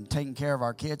and taking care of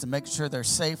our kids and making sure they're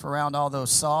safe around all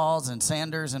those saws and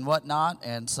sanders and whatnot.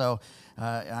 And so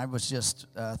I was just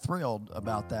thrilled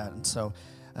about that. And so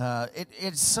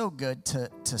it's so good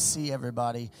to see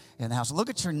everybody in the house. Look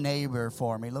at your neighbor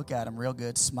for me. Look at him real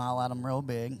good. Smile at him real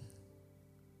big.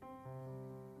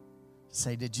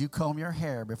 Say, did you comb your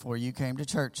hair before you came to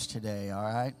church today? All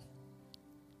right.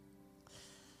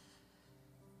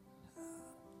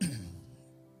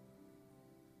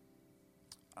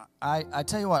 I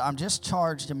tell you what, I'm just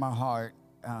charged in my heart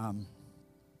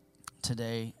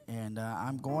today, and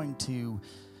I'm going to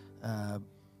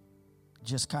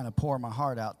just kind of pour my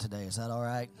heart out today. Is that all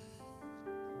right?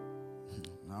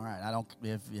 All right.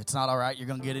 If it's not all right, you're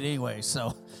going to get it anyway,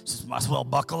 so just might as well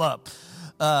buckle up.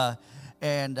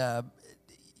 Being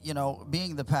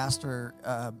the pastor,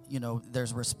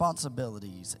 there's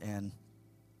responsibilities, and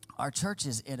our church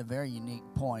is in a very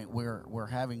unique point. We're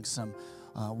having some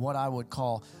what I would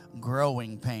call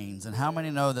growing pains. And how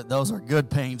many know that those are good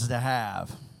pains to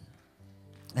have?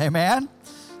 Amen?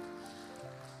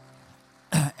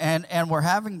 And we're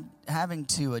having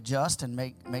to adjust and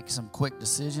make some quick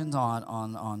decisions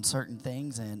on certain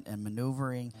things and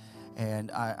maneuvering. And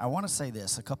I want to say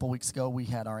this. A couple weeks ago, we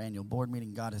had our annual board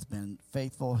meeting. God has been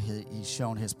faithful. He's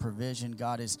shown His provision.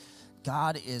 God is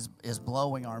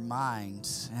blowing our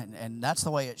minds, and that's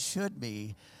the way it should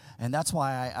be. And that's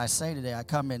why I say today, I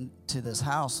come into this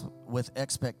house with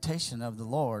expectation of the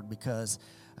Lord, because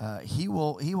He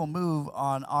will move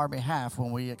on our behalf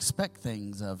when we expect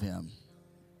things of Him.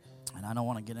 And I don't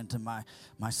want to get into my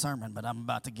sermon, but I'm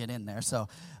about to get in there. So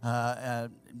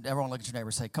everyone look at your neighbor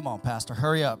and say, come on, Pastor,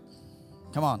 hurry up.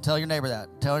 Come on, tell your neighbor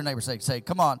that. Tell your neighbor, say,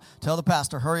 come on, tell the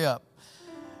pastor, hurry up.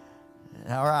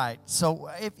 All right. So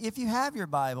if you have your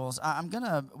Bibles,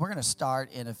 we're gonna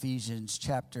start in Ephesians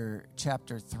chapter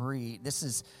 3. This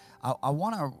is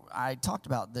I talked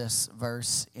about this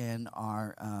verse in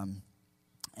our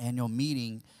annual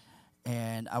meeting,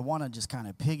 and I want to just kind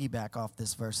of piggyback off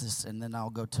this verse, and then I'll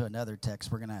go to another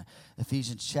text. We're gonna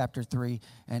Ephesians chapter 3,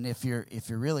 and if you're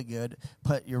really good,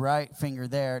 put your right finger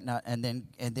there, and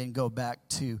then go back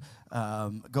to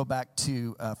 1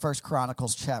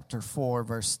 Chronicles chapter 4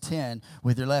 verse 10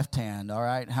 with your left hand. All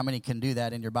right, how many can do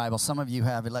that in your Bible? Some of you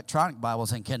have electronic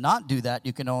Bibles and cannot do that.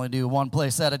 You can only do one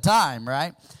place at a time,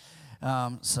 right?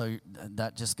 So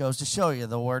that just goes to show you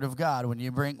the Word of God. When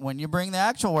you bring the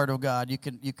actual Word of God, you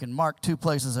can mark two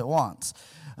places at once.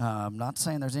 I'm not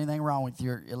saying there's anything wrong with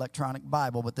your electronic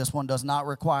Bible, but this one does not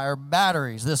require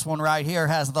batteries. This one right here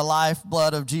has the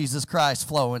lifeblood of Jesus Christ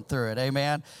flowing through it.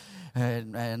 Amen.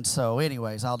 And so,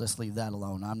 anyways, I'll just leave that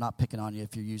alone. I'm not picking on you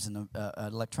if you're using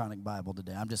an electronic Bible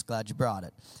today. I'm just glad you brought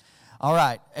it. All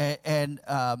right, and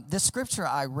this scripture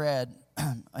I read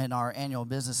in our annual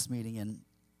business meeting, and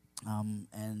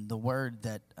the word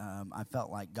that I felt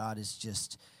like God is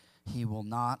just, He will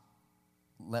not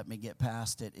let me get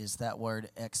past it, is that word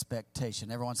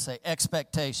expectation. Everyone say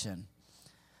expectation.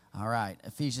 All right,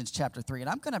 Ephesians chapter 3. And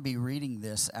I'm going to be reading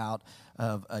this out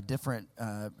of a different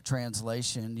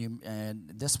translation. And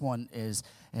this one is,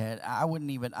 and I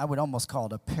would almost call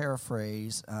it a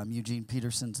paraphrase. Eugene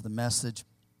Peterson's The Message.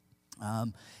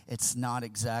 It's not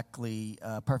exactly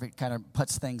perfect, kind of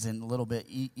puts things in a little bit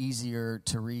easier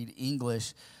to read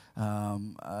English.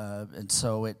 And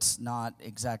so it's not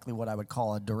exactly what I would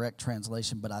call a direct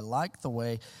translation, but I like the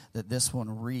way that this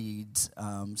one reads.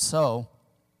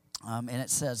 And it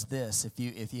says this,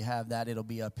 if you have that, it'll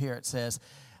be up here. It says,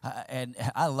 and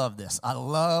I love this. I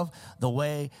love the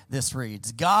way this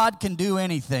reads. God can do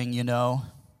anything, you know.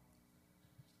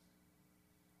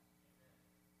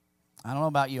 I don't know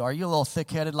about you. Are you a little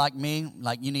thick-headed like me?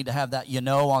 Like you need to have that you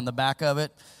know on the back of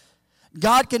it?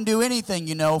 God can do anything,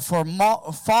 you know, for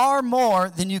far more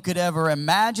than you could ever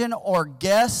imagine or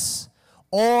guess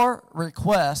or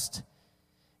request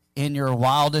in your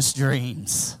wildest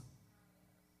dreams.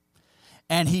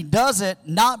 And he does it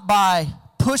not by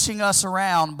pushing us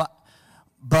around,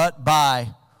 but by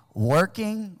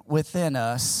working within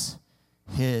us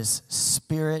his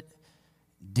Spirit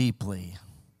deeply.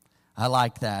 I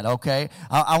like that, okay?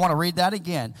 I want to read that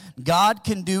again. God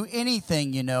can do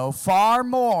anything, you know, far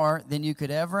more than you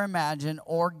could ever imagine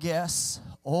or guess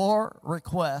or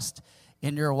request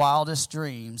in your wildest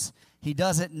dreams. He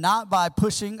does it not by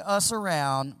pushing us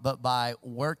around, but by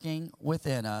working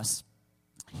within us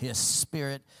his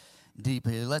Spirit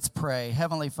deeply. Let's pray.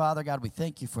 Heavenly Father, God, we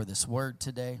thank you for this word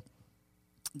today.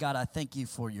 God, I thank you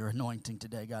for your anointing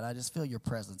today. God, I just feel your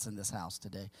presence in this house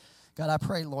today. God, I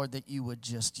pray, Lord, that you would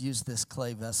just use this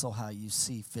clay vessel how you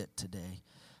see fit today.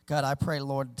 God, I pray,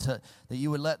 Lord, that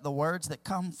you would let the words that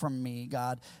come from me,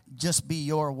 God, just be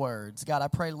your words. God, I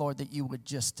pray, Lord, that you would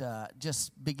just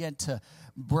begin to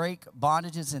break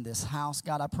bondages in this house.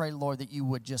 God, I pray, Lord, that you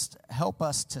would just help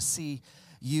us to see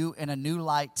you in a new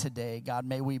light today. God,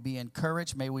 may we be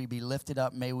encouraged. May we be lifted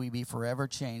up. May we be forever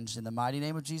changed. In the mighty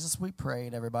name of Jesus we pray.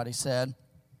 And everybody said,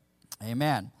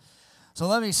 amen. So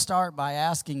let me start by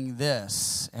asking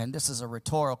this, and this is a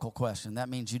rhetorical question. That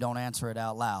means you don't answer it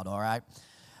out loud, all right?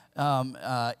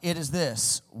 It is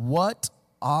this: what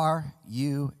are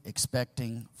you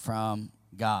expecting from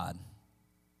God?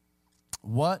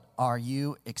 What are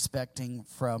you expecting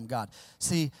from God?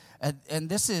 See, and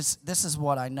this is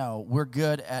what I know. We're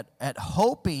good at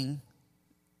hoping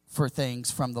for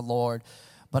things from the Lord,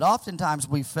 but oftentimes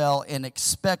we fail in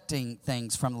expecting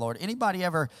things from the Lord. Anybody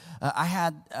ever?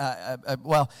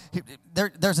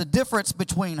 There's a difference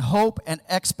between hope and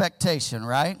expectation,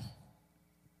 right?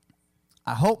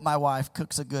 I hope my wife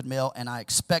cooks a good meal, and I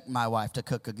expect my wife to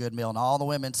cook a good meal. And all the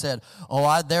women said,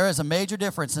 there is a major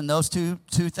difference in those two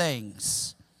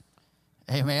things.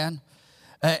 Amen.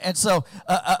 And so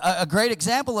a great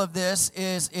example of this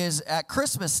is at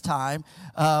Christmas time.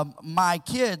 My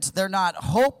kids, they're not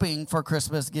hoping for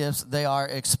Christmas gifts. They are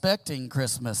expecting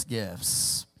Christmas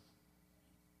gifts.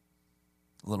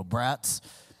 Little brats.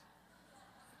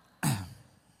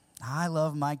 I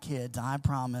love my kids. I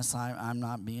promise I'm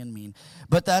not being mean.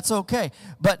 But that's okay.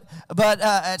 But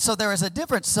so there is a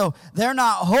difference. So they're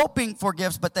not hoping for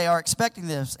gifts, but they are expecting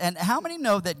gifts. And how many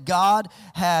know that God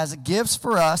has gifts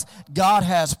for us? God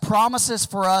has promises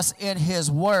for us in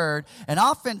his word. And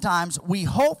oftentimes we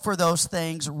hope for those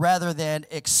things rather than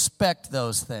expect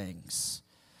those things.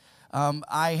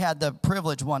 I had the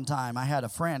privilege one time. I had a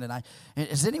friend, and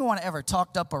has anyone ever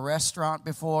talked up a restaurant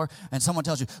before? And someone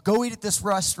tells you, go eat at this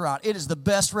restaurant. It is the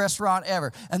best restaurant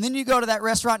ever. And then you go to that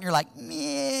restaurant, and you're like,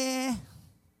 meh.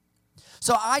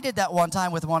 So I did that one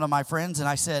time with one of my friends, and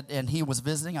I said, and he was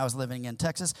visiting. I was living in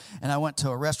Texas, and I went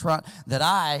to a restaurant that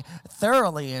I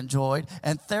thoroughly enjoyed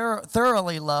and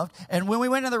thoroughly loved. And when we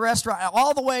went to the restaurant,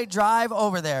 all the way drive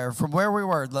over there from where we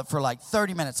were for like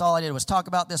 30 minutes, all I did was talk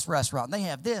about this restaurant. And they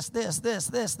have this,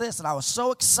 and I was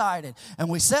so excited. And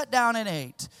we sat down and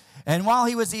ate. And while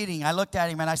he was eating, I looked at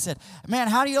him, and I said, man,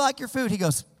 how do you like your food? He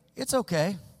goes, it's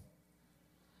okay.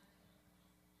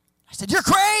 I said, you're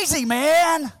crazy,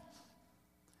 man.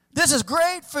 This is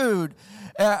great food.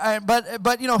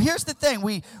 But you know, here's the thing.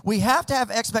 We have to have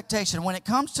expectation. When it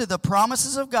comes to the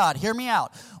promises of God, hear me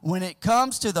out. When it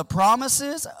comes to the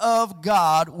promises of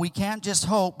God, we can't just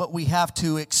hope, but we have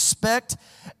to expect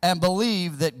and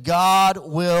believe that God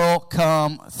will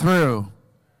come through.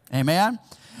 Amen?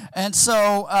 And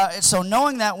so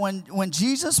knowing that when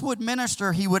Jesus would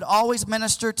minister, he would always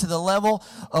minister to the level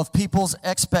of people's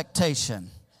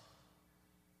expectation.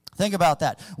 Think about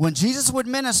that. When Jesus would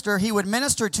minister, he would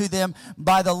minister to them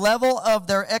by the level of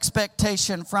their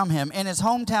expectation from him. In his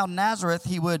hometown Nazareth,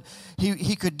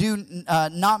 he could do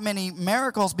not many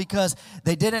miracles because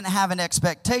they didn't have an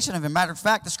expectation of him. Matter of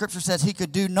fact, the scripture says he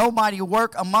could do no mighty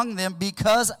work among them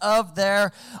because of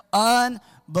their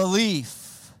unbelief.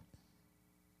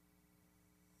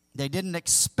 They didn't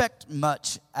expect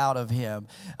much out of him.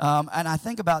 And I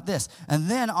think about this. And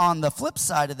then on the flip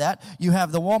side of that, you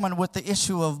have the woman with the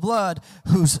issue of blood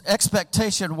whose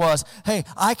expectation was, hey,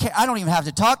 I don't even have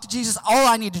to talk to Jesus. All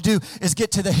I need to do is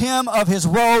get to the hem of his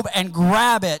robe and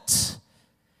grab it.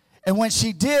 And when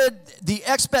she did, the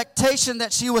expectation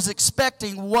that she was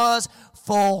expecting was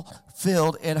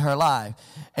fulfilled in her life.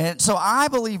 And so I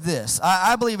believe this.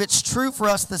 I believe it's true for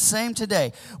us the same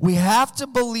today. We have to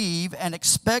believe and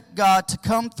expect God to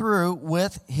come through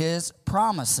with his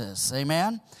promises.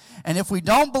 Amen? And if we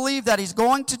don't believe that he's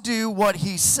going to do what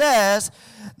he says,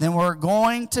 then we're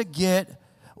going to get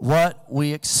what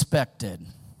we expected.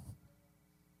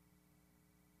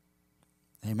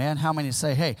 Amen? How many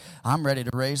say, hey, I'm ready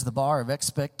to raise the bar of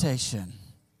expectation?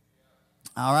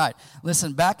 All right.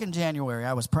 Listen, back in January,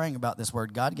 I was praying about this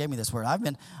word. God gave me this word.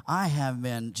 I have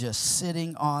been just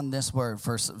sitting on this word.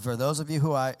 For those of you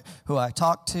who I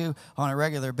talk to on a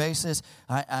regular basis,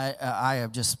 I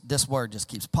have just, this word just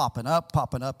keeps popping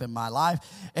up in my life.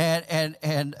 And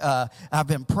I've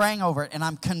been praying over it, and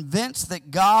I'm convinced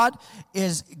that God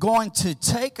is going to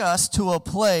take us to a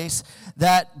place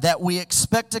that we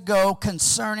expect to go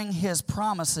concerning his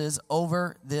promises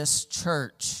over this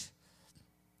church.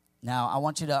 Now, I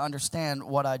want you to understand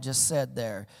what I just said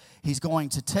there. He's going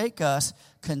to take us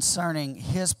concerning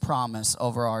his promise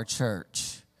over our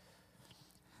church.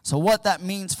 So what that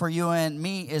means for you and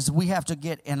me is we have to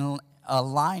get in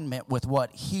alignment with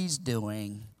what he's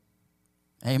doing.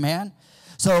 Amen?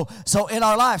 So in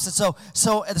our lives, and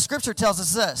so the scripture tells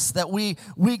us this, that we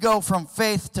go from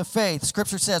faith to faith.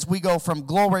 Scripture says we go from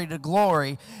glory to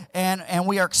glory, and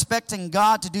we are expecting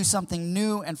God to do something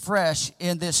new and fresh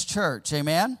in this church.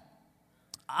 Amen?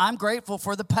 I'm grateful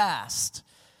for the past.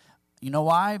 You know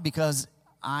why? Because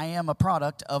I am a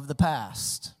product of the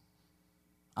past.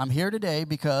 I'm here today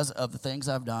because of the things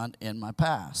I've done in my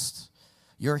past.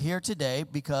 You're here today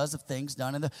because of things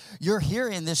done you're here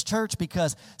in this church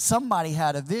because somebody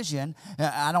had a vision.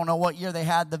 I don't know what year they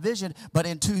had the vision, but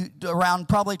around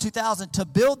probably 2000 to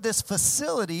build this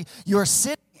facility. You're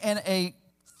sitting in a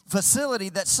facility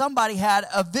that somebody had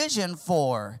a vision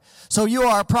for. So you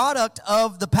are a product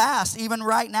of the past, even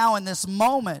right now in this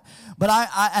moment. But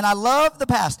I love the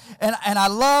past, and I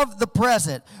love the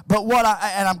present. But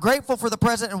I'm grateful for the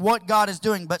present and what God is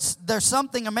doing. But there's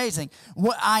something amazing.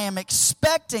 I am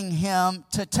expecting him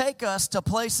to take us to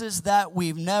places that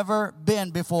we've never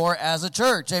been before as a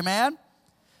church. Amen?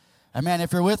 Amen.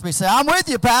 If you're with me, say, I'm with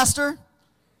you, Pastor.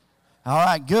 All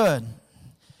right, good.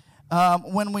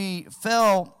 When we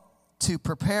fell to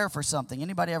prepare for something.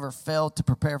 Anybody ever failed to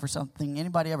prepare for something?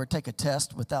 Anybody ever take a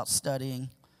test without studying?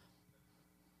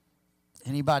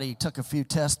 Anybody took a few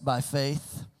tests by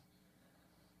faith?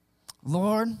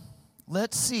 Lord,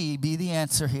 let C be the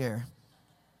answer here.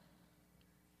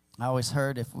 I always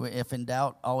heard if in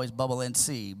doubt, always bubble in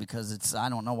C, because I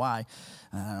don't know why.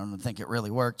 I don't think it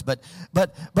really worked. But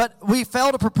we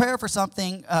fail to prepare for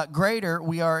something greater.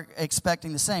 We are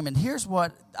expecting the same. And here's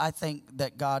what I think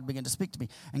that God began to speak to me.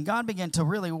 And God began to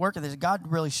really work at this. God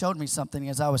really showed me something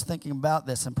as I was thinking about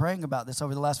this and praying about this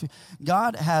over the last few.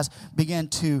 God has begun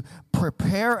to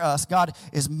prepare us. God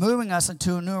is moving us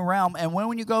into a new realm. And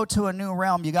when you go to a new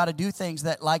realm, you got to do things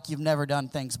that like you've never done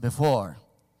things before.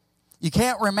 You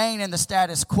can't remain in the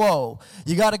status quo.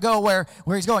 You got to go where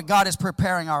he's going. God is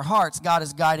preparing our hearts. God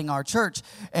is guiding our church.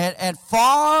 And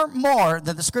far more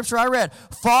than the scripture I read,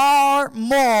 far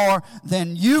more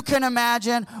than you can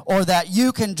imagine or that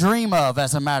you can dream of,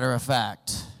 as a matter of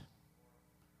fact.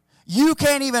 You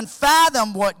can't even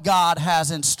fathom what God has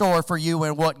in store for you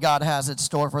and what God has in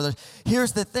store for others.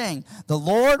 Here's the thing. The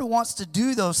Lord wants to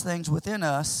do those things within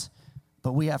us,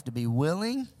 but we have to be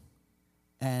willing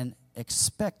and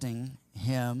expecting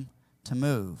him to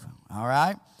move. All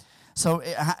right? So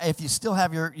if you still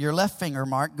have your left finger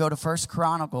mark, go to 1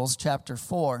 Chronicles chapter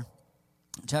 4.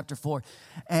 Chapter 4.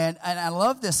 And I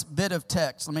love this bit of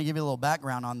text. Let me give you a little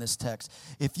background on this text.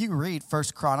 If you read 1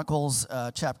 Chronicles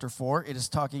chapter 4, it is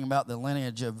talking about the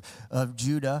lineage of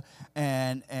Judah.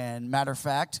 And matter of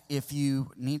fact, if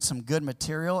you need some good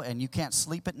material and you can't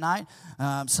sleep at night,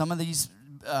 some of these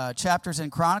chapters in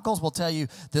Chronicles will tell you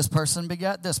this person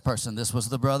begat this person. This was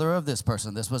the brother of this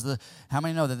person. This was the, how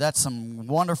many know that that's some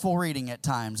wonderful reading at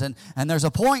times? And there's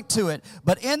a point to it.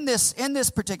 But in this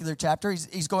particular chapter,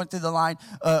 he's going through the line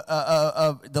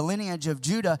of the lineage of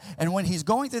Judah. And when he's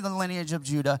going through the lineage of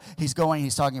Judah, he's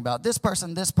talking about this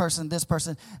person, this person, this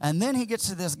person. And then he gets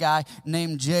to this guy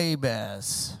named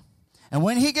Jabez. And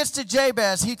when he gets to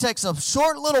Jabez, he takes a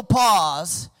short little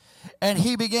pause, and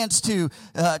he begins to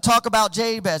talk about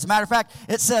Jabez. Matter of fact,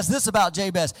 it says this about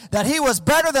Jabez, that he was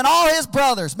better than all his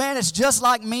brothers. Man, it's just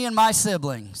like me and my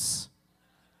siblings.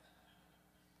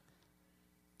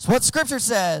 It's what Scripture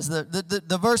says,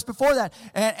 the verse before that.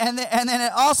 And then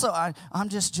it also, I'm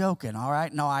just joking, all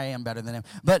right? No, I am better than him.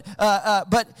 But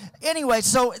anyway,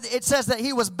 so it says that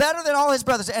he was better than all his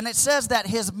brothers. And it says that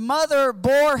his mother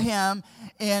bore him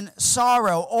in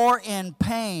sorrow or in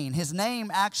pain. His name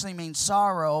actually means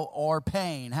sorrow or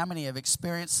pain. How many have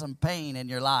experienced some pain in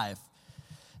your life?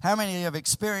 How many have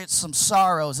experienced some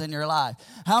sorrows in your life?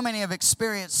 How many have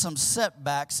experienced some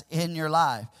setbacks in your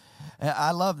life?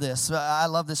 I love this. I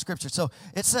love this scripture. So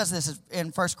it says this in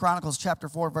 1 Chronicles chapter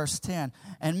 4, verse 10.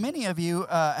 And many of you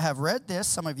have read this.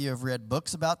 Some of you have read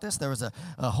books about this. There was a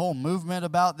whole movement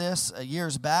about this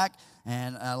years back,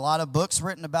 and a lot of books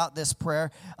written about this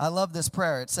prayer. I love this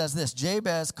prayer. It says this: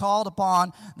 Jabez called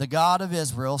upon the God of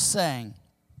Israel, saying,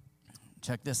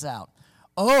 check this out,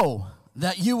 "Oh,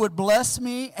 that you would bless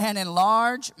me and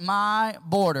enlarge my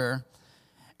border,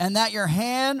 and that your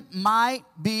hand might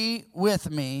be with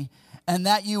me, and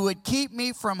that you would keep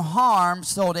me from harm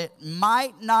so that it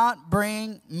might not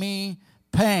bring me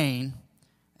pain."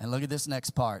 And look at this next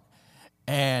part.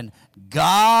 And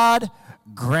God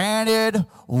granted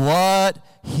what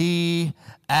he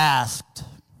asked.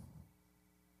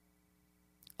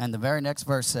 And the very next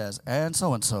verse says, and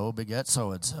so beget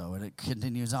so-and-so. And it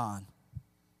continues on.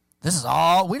 This is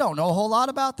all, we don't know a whole lot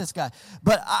about this guy.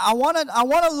 But I want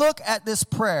to look at this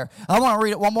prayer. I want to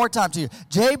read it one more time to you.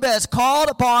 Jabez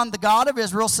called upon the God of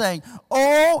Israel, saying,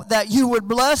 "Oh, that you would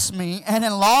bless me and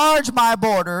enlarge my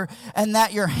border, and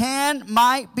that your hand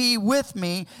might be with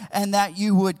me, and that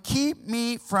you would keep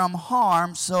me from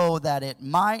harm, so that it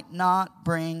might not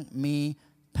bring me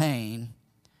pain."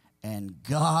 And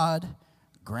God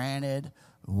granted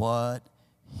what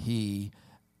he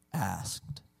asked.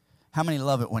 How many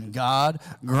love it when God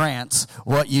grants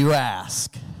what you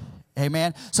ask?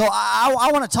 Amen. So I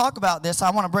want to talk about this.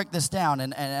 I want to break this down,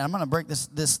 and I'm going to break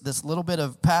this little bit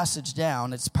of passage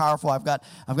down. It's powerful. I've got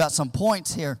some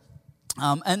points here.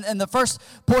 And the first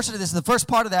portion of this, the first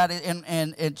part of that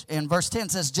in verse 10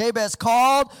 says, Jabez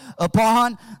called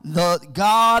upon the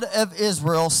God of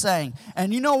Israel, saying,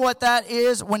 and you know what that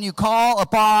is when you call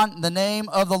upon the name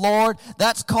of the Lord?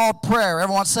 That's called prayer.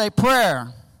 Everyone say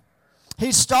prayer.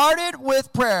 He started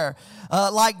with prayer.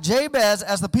 Like Jabez,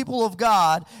 as the people of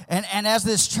God, and as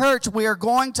this church, we are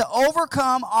going to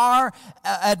overcome our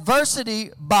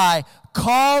adversity by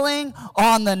calling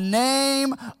on the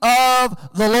name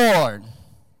of the Lord.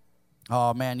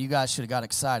 Oh, man, you guys should have got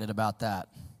excited about that.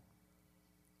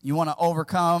 You want to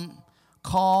overcome?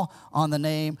 Call on the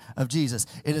name of Jesus.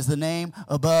 It is the name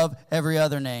above every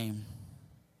other name.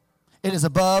 It is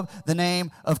above the name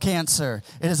of cancer.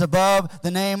 It is above the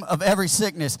name of every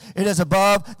sickness. It is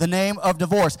above the name of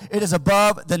divorce. It is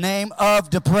above the name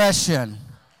of depression.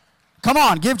 Come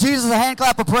on, give Jesus a hand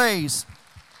clap of praise.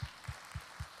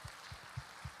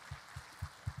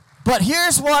 But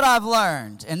here's what I've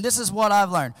learned, and this is what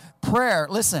I've learned. Prayer,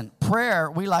 listen,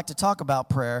 prayer, we like to talk about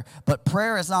prayer, but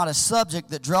prayer is not a subject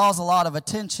that draws a lot of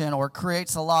attention or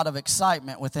creates a lot of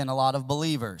excitement within a lot of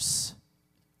believers.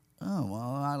 Oh,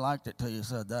 well, I liked it till you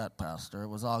said that, Pastor. It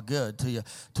was all good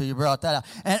till you brought that out.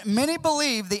 And many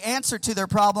believe the answer to their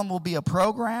problem will be a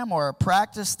program or a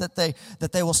practice that they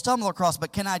will stumble across.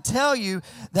 But can I tell you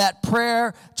that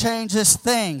prayer changes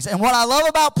things? And what I love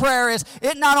about prayer is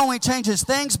it not only changes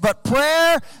things, but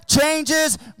prayer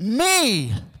changes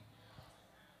me.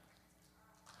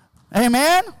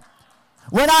 Amen?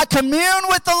 When I commune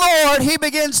with the Lord, he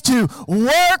begins to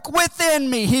work within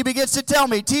me. He begins to tell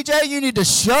me, TJ, you need to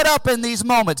shut up in these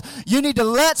moments. You need to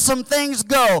let some things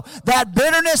go. That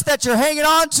bitterness that you're hanging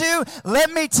on to,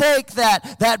 let me take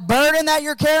that. That burden that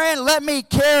you're carrying, let me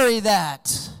carry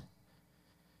that.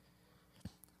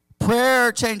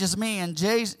 Prayer changes me, and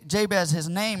Jabez, his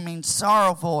name means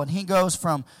sorrowful, and he goes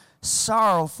from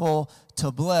sorrowful to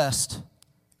blessed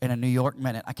in a New York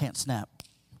minute. I can't snap.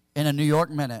 In a New York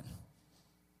minute.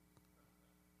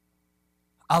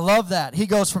 I love that. He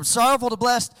goes from sorrowful to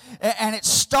blessed, and it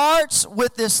starts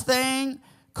with this thing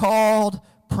called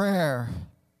prayer.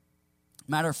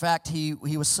 Matter of fact, he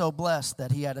was so blessed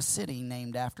that he had a city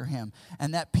named after him,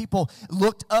 and that people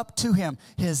looked up to him.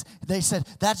 They said,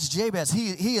 that's Jabez.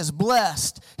 He is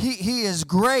blessed. He is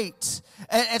great.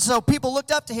 And so people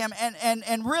looked up to him,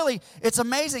 and really, it's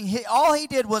amazing. All he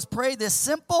did was pray this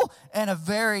simple and a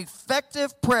very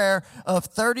effective prayer of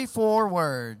 34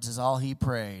 words is all he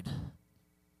prayed.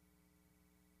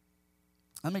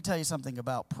 Let me tell you something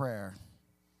about prayer.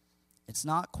 It's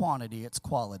not quantity, it's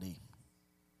quality.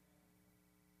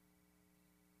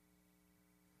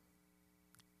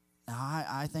 Now,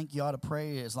 I think you ought to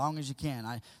pray as long as you can.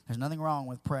 There's nothing wrong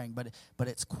with praying, but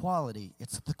it's quality.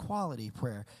 It's the quality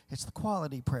prayer. It's the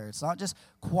quality prayer. It's not just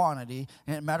quantity.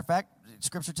 And matter of fact,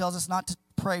 Scripture tells us not to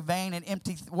pray vain and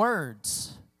empty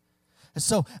words. And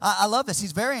so I love this.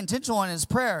 He's very intentional in his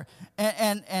prayer,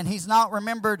 and he's not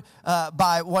remembered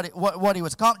by what he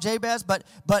was called Jabez, but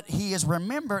he is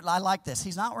remembered. I like this.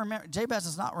 Jabez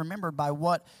is not remembered by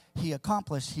what he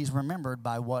accomplished. He's remembered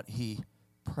by what he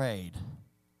prayed.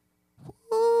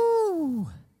 Woo!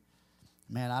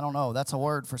 Man, I don't know. That's a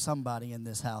word for somebody in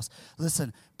this house.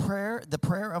 Listen, the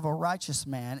prayer of a righteous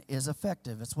man is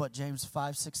effective. It's what James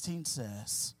 5:16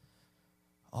 says.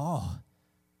 Oh,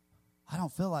 I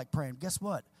don't feel like praying. Guess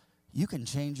what? You can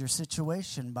change your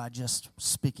situation by just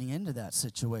speaking into that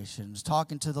situation, just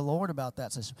talking to the Lord about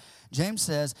that situation. James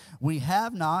says, we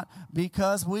have not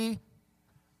because we...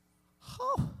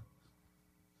 Oh.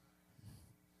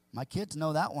 My kids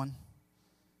know that one.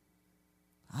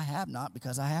 I have not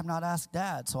because I have not asked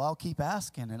Dad, so I'll keep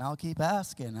asking, and I'll keep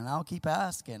asking, and I'll keep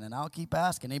asking, and I'll keep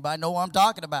asking. Anybody know what I'm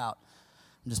talking about?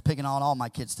 I'm just picking on all my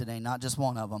kids today, not just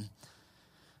one of them.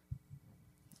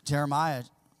 Jeremiah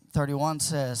 31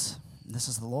 says, this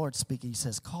is the Lord speaking, he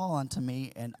says, call unto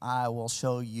me, and I will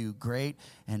show you great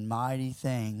and mighty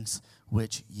things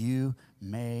which you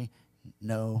may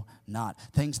know not.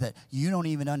 Things that you don't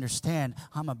even understand,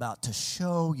 I'm about to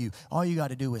show you. All you got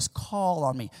to do is call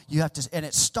on me. You have to, and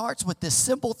it starts with this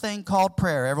simple thing called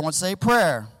prayer. Everyone say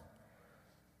prayer.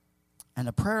 And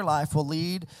a prayer life will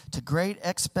lead to great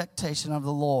expectation of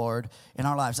the Lord in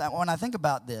our lives. When I think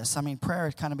about this, I mean, prayer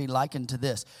kind of be likened to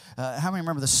this. How many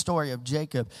remember the story of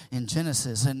Jacob in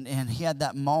Genesis? And he had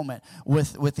that moment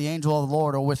with the angel of the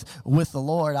Lord, or with the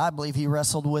Lord. I believe he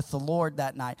wrestled with the Lord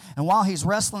that night. And while he's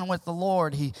wrestling with the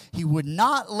Lord, he would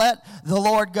not let the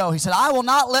Lord go. He said, I will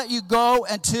not let you go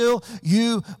until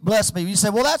you bless me. You say,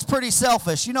 well, that's pretty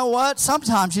selfish. You know what?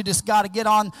 Sometimes you just got to get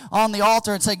on the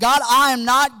altar and say, God, I am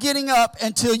not getting up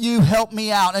until you help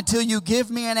me out, until you give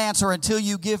me an answer, until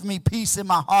you give me peace in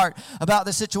my heart about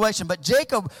the situation. But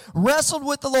Jacob wrestled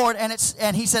with the Lord,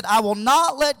 and he said, I will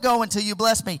not let go until you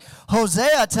bless me.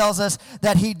 Hosea tells us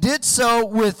that he did so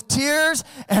with tears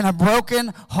and a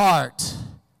broken heart.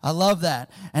 I love that.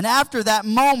 And after that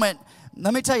moment,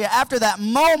 let me tell you, after that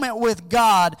moment with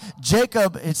God,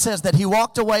 Jacob, it says that he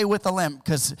walked away with a limp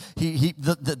because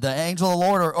the angel of the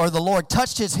Lord or the Lord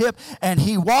touched his hip, and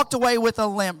he walked away with a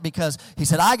limp because he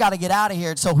said, I got to get out of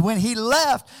here. And so when he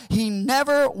left, he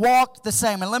never walked the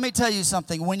same. And let me tell you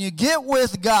something. When you get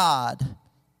with God,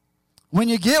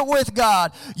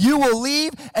 you will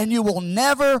leave and you will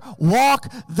never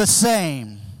walk the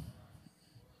same.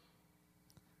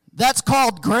 That's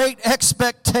called great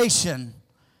expectation.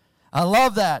 I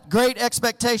love that. Great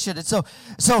expectation. And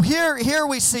so here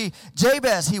we see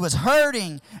Jabez. He was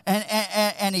hurting,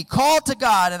 and he called to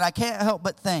God, and I can't help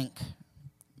but think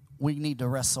we need to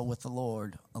wrestle with the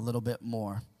Lord a little bit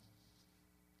more.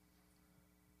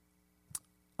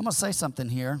 I'm going to say something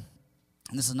here,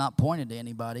 and this is not pointed to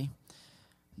anybody.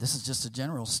 This is just a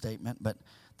general statement, but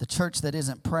the church that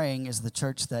isn't praying is the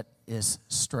church that is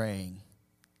straying.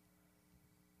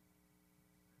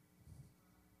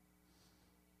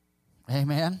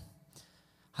 Amen.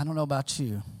 I don't know about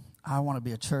you. I want to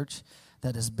be a church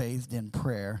that is bathed in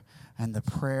prayer and the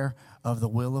prayer of the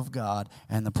will of God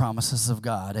and the promises of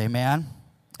God. Amen.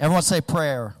 Everyone say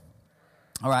prayer.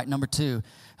 All right, number 2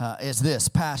 is this,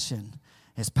 passion.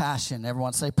 Is passion.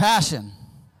 Everyone say passion.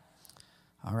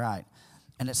 All right.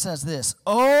 And it says this,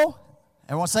 oh,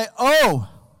 everyone say, oh.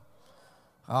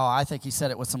 Oh, I think he said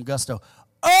it with some gusto.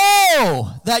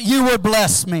 Oh, that you would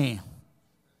bless me.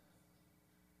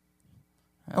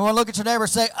 Everyone look at your neighbor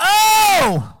and say,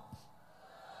 oh!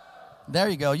 There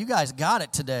you go. You guys got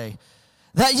it today.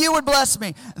 That you would bless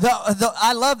me.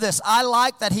 I love this. I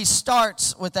like that he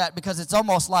starts with that because it's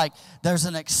almost like there's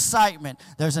an excitement.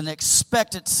 There's an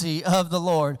expectancy of the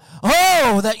Lord.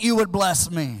 Oh, that you would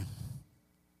bless me.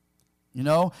 You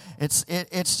know, it's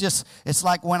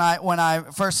like when I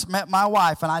first met my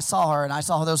wife and I saw her and I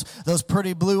saw those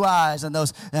pretty blue eyes and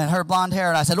her blonde hair,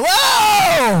 and I said,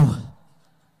 whoa!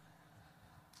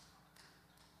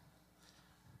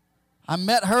 I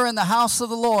met her in the house of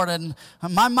the Lord, and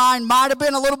my mind might have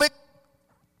been a little bit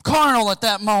carnal at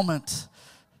that moment.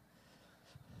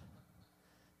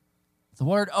 The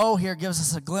word "oh" here gives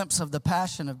us a glimpse of the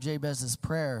passion of Jabez's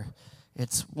prayer.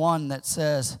 It's one that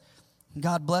says,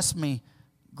 God bless me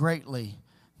greatly,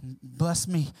 bless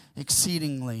me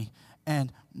exceedingly,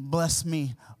 and bless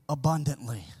me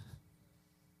abundantly.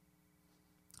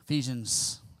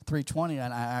 Ephesians 3:20,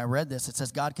 and I read this. It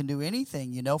says God can do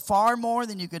anything, far more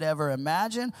than you could ever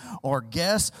imagine or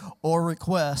guess or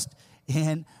request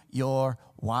in your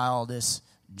wildest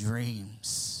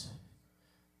dreams.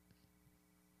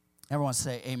 Everyone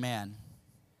say amen.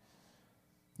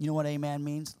 You know what amen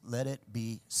means? Let it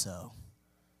be so.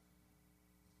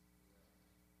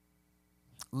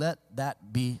 Let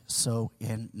that be so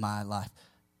in my life.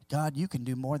 God, you can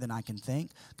do more than I can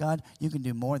think. God, you can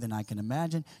do more than I can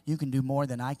imagine. You can do more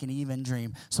than I can even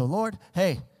dream. So, Lord,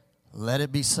 hey, let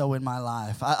it be so in my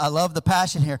life. I love the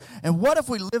passion here. And what if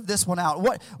we live this one out?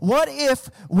 What if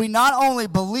we not only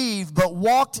believed, but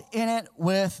walked in it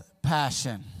with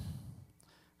passion?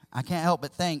 I can't help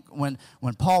but think when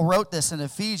Paul wrote this in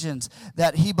Ephesians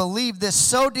that he believed this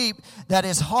so deep that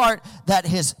his heart, that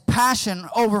his passion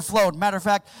overflowed. Matter of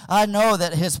fact, I know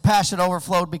that his passion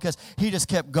overflowed because he just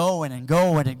kept going and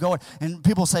going and going. And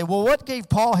people say, well, what gave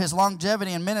Paul his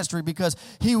longevity in ministry? Because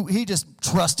he just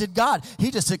trusted God. He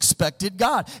just expected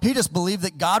God. He just believed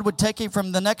that God would take him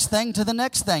from the next thing to the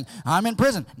next thing. I'm in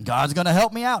prison. God's going to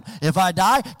help me out. If I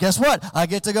die, guess what? I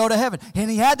get to go to heaven.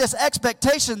 And he had this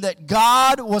expectation that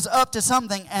God was up to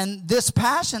something, and this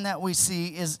passion that we see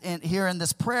is here in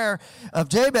this prayer of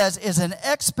Jabez is an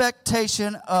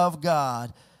expectation of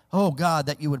God. Oh, God,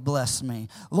 that you would bless me.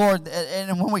 Lord,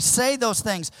 and when we say those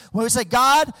things, when we say,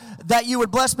 God, that you would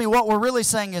bless me, what we're really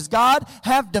saying is, God,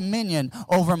 have dominion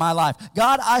over my life.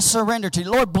 God, I surrender to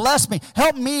you. Lord, bless me.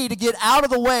 Help me to get out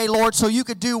of the way, Lord, so you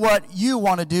could do what you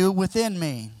want to do within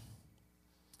me.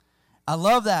 I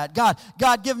love that. God,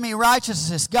 give me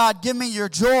righteousness. God, give me your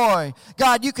joy.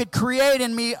 God, you could create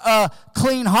in me a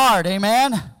clean heart.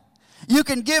 Amen? You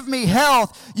can give me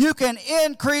health. You can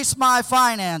increase my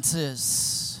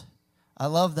finances. I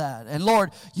love that. And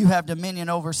Lord, you have dominion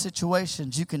over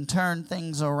situations. You can turn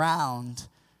things around.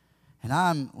 And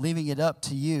I'm leaving it up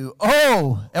to you.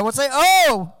 Oh! Everyone say,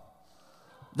 oh!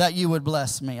 That you would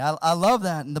bless me. I love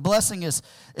that. And the blessing is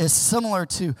similar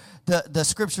to the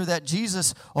scripture that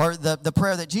Jesus, or the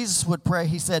prayer that Jesus would pray.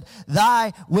 He said,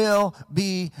 thy will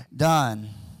be done.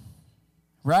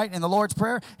 Right? In the Lord's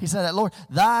Prayer, he said that, Lord,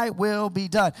 thy will be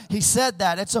done. He said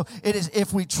that. And so it is,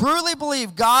 if we truly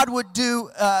believe God would do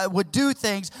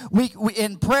things, we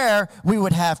in prayer, we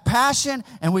would have passion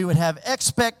and we would have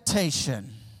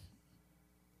expectation.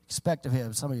 Expect of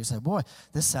him. Some of you say, boy,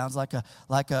 this sounds like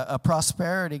a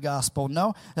prosperity gospel.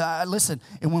 No, listen,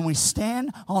 and when we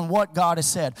stand on what God has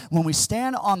said, when we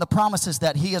stand on the promises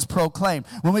that he has proclaimed,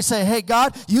 when we say, hey,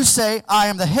 God, you say I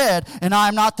am the head and I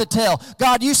am not the tail.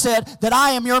 God, you said that I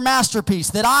am your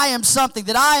masterpiece, that I am something,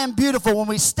 that I am beautiful. When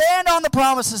we stand on the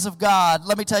promises of God,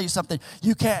 let me tell you something,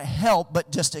 you can't help but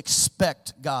just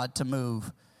expect God to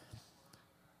move.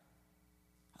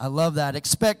 I love that.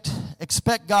 Expect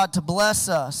God to bless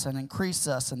us and increase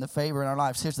us in the favor in our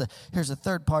lives. Here's the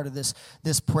third part of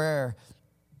this prayer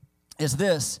is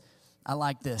this. I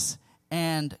like this.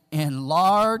 And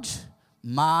enlarge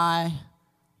my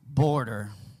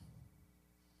border.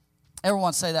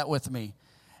 Everyone say that with me.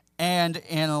 And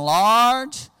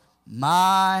enlarge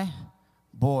my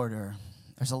border.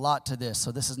 There's a lot to this.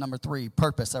 So this is number 3,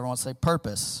 purpose. Everyone say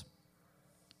purpose.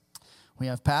 We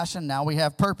have passion, now we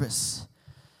have purpose.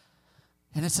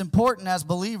 And it's important as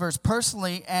believers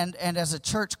personally and as a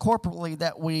church corporately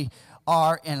that we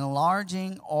are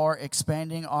enlarging or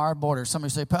expanding our borders.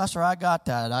 Somebody say, Pastor, I got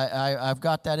that. I've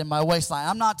got that in my waistline.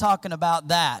 I'm not talking about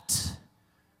that.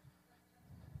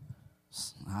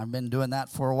 I've been doing that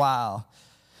for a while.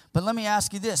 But let me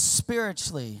ask you this.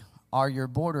 Spiritually, are your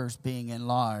borders being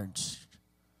enlarged?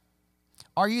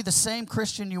 Are you the same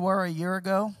Christian you were a year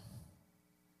ago?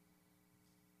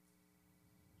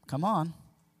 Come on.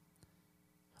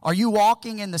 Are you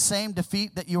walking in the same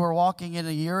defeat that you were walking in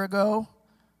a year ago?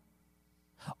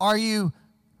 Have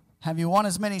you won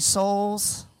as many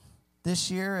souls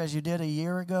this year as you did a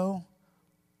year ago?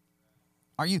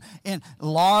 Are you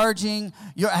enlarging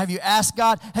have you asked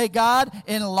God, hey, God,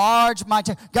 enlarge my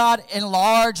God,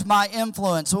 enlarge my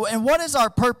influence. And what is our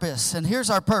purpose? And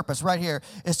here's our purpose right here,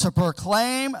 is to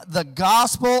proclaim the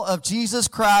gospel of Jesus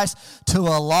Christ to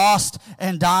a lost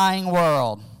and dying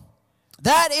world.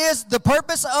 That is the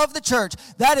purpose of the church.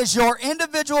 That is your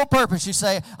individual purpose. You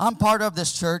say, I'm part of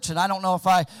this church, and I don't know if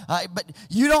but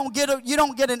you don't get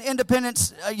an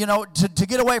independence, to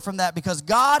get away from that, because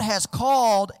God has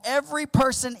called every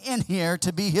person in here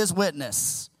to be his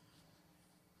witness.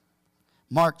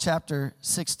 Mark chapter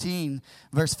 16,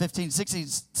 verse 15, 16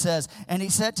 says, and he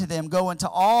said to them, go into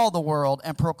all the world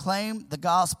and proclaim the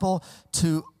gospel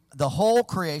to the whole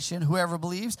creation. Whoever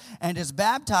believes and is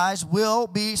baptized will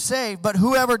be saved, but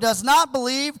whoever does not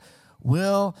believe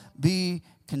will be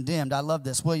condemned. I love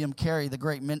this. William Carey, the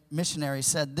great missionary,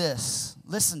 said this.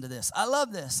 Listen to this. I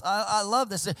love this. I love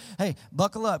this. Hey,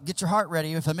 buckle up. Get your heart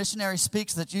ready. If a missionary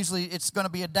speaks, that usually it's going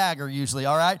to be a dagger usually,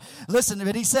 all right? Listen to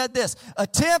it. He said this.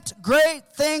 Attempt great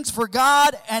things for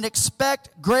God and expect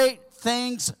great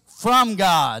things from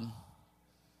God.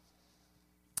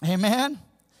 Amen?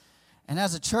 And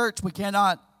as a church, we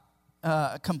cannot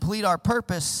complete our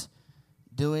purpose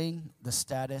doing the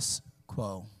status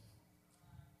quo.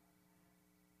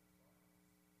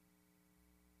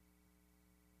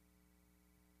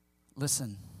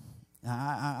 Listen,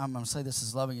 I'm going to say this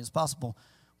as loving as possible.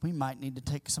 We might need to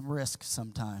take some risks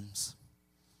sometimes.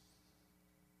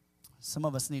 Some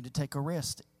of us need to take a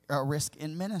risk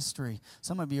in ministry.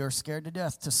 Some of you are scared to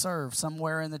death to serve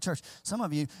somewhere in the church. Some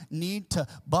of you need to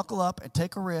buckle up and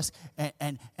take a risk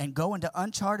and go into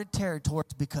uncharted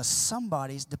territories because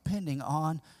somebody's depending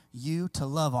on you to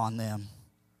love on them.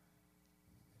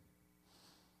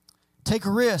 Take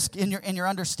a risk in your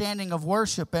understanding of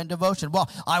worship and devotion. Well,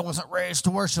 I wasn't raised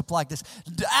to worship like this.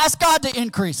 Ask God to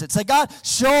increase it. Say, God,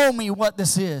 show me what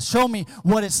this is. Show me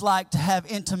what it's like to have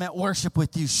intimate worship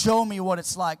with you. Show me what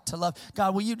it's like to love.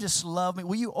 God, will you just love me?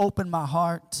 Will you open my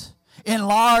heart?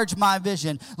 Enlarge my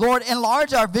vision. Lord,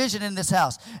 enlarge our vision in this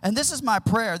house. And this is my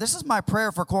prayer. This is my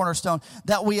prayer for Cornerstone,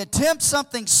 that we attempt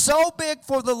something so big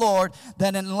for the Lord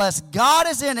that unless God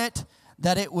is in it,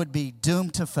 that it would be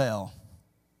doomed to fail.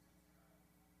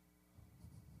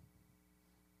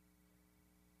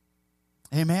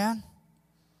 Amen?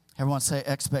 Everyone say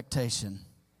expectation.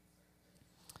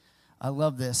 I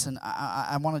love this, and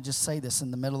I want to just say this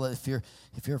in the middle of, if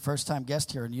you're a first-time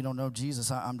guest here and you don't know Jesus,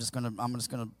 I'm just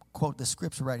gonna quote this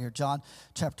scripture right here. John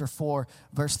chapter 4,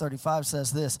 verse 35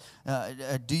 says this: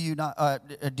 Do you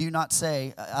not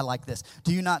say? I like this.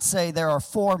 Do you not say there are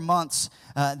 4 months?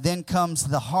 Then comes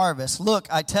the harvest. Look,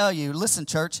 I tell you. Listen,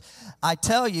 church. I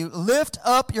tell you, lift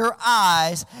up your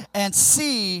eyes and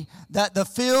see that the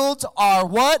fields are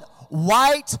what?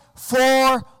 White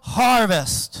for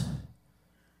harvest.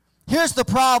 Here's the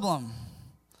problem.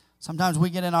 Sometimes we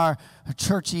get in our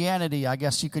churchianity, I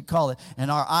guess you could call it,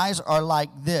 and our eyes are like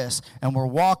this, and we're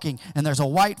walking, and there's a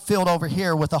white field over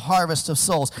here with a harvest of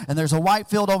souls, and there's a white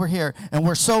field over here, and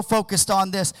we're so focused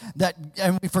on this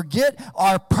and we forget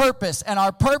our purpose, and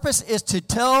our purpose is to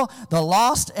tell the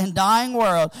lost and dying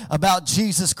world about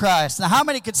Jesus Christ. Now, how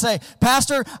many could say,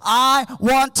 Pastor, I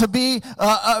want to be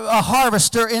a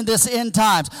harvester in this end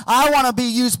times. I want to be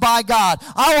used by God.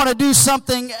 I want to do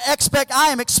something. I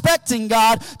am expecting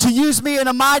God to use me in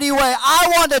a mighty way.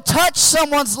 I want to touch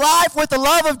someone's life with the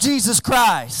love of Jesus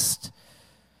Christ.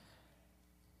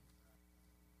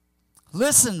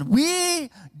 Listen, we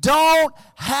don't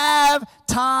have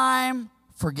time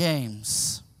for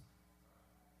games.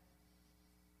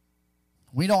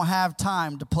 We don't have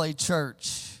time to play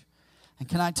church. And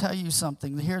can I tell you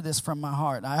something? Hear this from my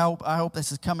heart. I hope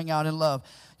this is coming out in love.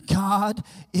 God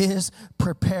is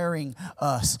preparing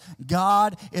us.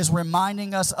 God is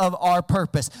reminding us of our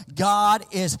purpose. God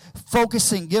is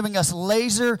focusing, giving us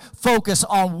laser focus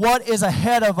on what is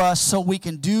ahead of us so we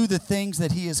can do the things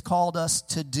that He has called us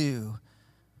to do.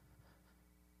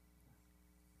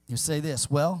 You say this,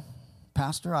 well,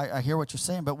 Pastor, I hear what you're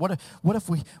saying, but what if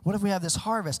we have this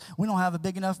harvest? We don't have a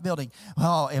big enough building.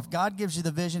 Well, if God gives you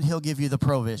the vision, He'll give you the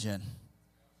provision.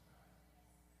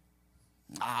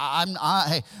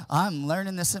 I'm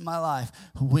learning this in my life.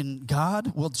 When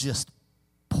God will just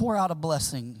pour out a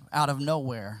blessing out of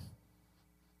nowhere.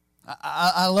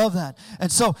 I love that.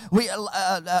 And so we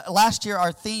last year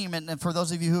our theme, and for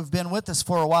those of you who have been with us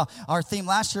for a while, our theme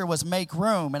last year was make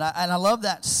room, and I love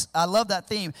that. I love that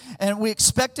theme. And we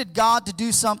expected God to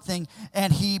do something,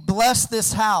 and He blessed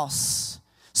this house.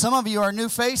 Some of you are new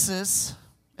faces,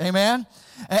 amen.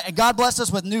 And God blessed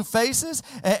us with new faces,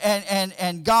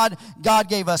 and God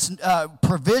gave us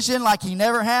provision like he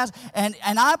never has. And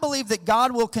I believe that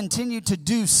God will continue to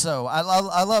do so. I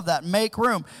love that. Make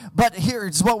room. But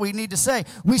here's what we need to say.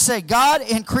 We say, God,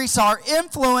 increase our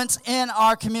influence in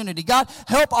our community. God,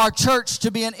 help our church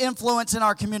to be an influence in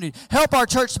our community. Help our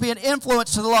church to be an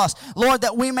influence to the lost. Lord,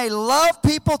 that we may love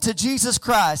people to Jesus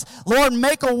Christ. Lord,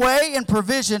 make a way and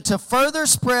provision to further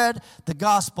spread the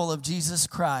gospel of Jesus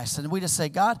Christ. And we just say,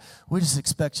 God, we just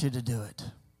expect you to do it.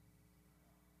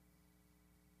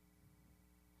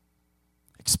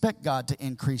 Expect God to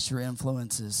increase your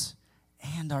influences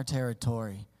and our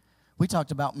territory. We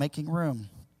talked about making room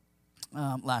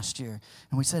last year,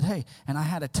 and we said, hey, and I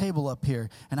had a table up here,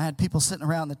 and I had people sitting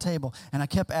around the table, and I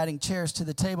kept adding chairs to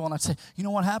the table, and I'd say, you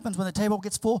know what happens when the table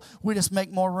gets full? We just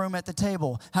make more room at the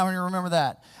table. How many remember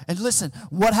that? And listen,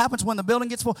 what happens when the building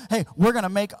gets full? Hey, we're going to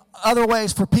make other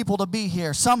ways for people to be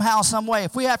here, somehow, some way.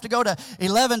 If we have to go to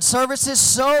 11 services,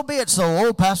 so be it. So,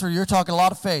 oh, Pastor, you're talking a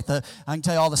lot of faith. I can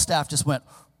tell you all the staff just went.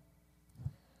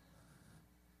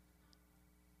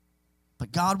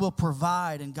 But God will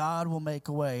provide and God will make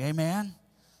a way. Amen?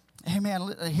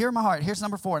 Amen. Hear my heart. Here's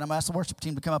number 4, and I'm going to ask the worship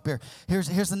team to come up here.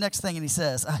 Here's the next thing, and he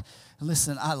says,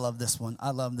 listen, I love this one. I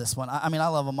love this one. I mean, I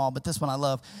love them all, but this one I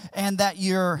love. And that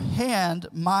your hand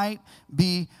might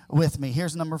be with me.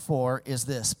 Here's number 4 is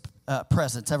this,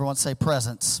 presence. Everyone say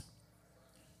presence.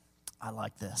 I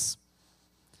like this.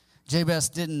 Jabez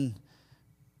didn't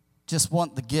just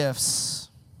want the gifts.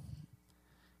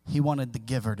 He wanted the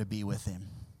giver to be with him.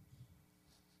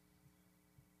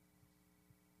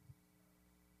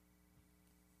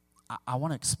 I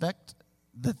want to expect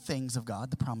the things of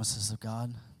God, the promises of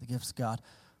God, the gifts of God.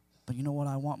 But you know what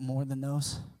I want more than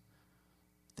those?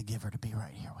 The giver to be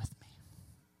right here with me.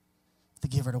 The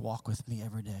giver to walk with me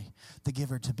every day. The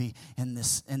giver to be in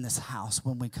this house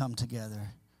when we come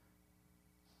together.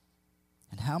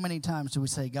 And how many times do we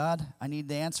say, God, I need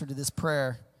the answer to this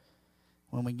prayer.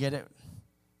 When we get it,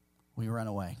 we run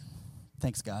away.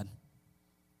 Thanks, God.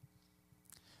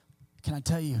 Can I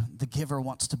tell you, the giver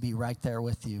wants to be right there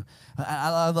with you.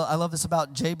 I love this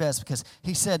about Jabez because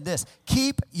he said this,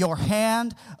 keep your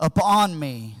hand upon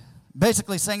me.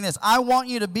 Basically saying this, I want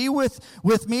you to be with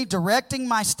me, directing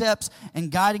my steps and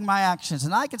guiding my actions.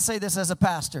 And I can say this as a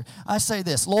pastor. I say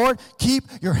this, Lord, keep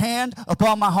your hand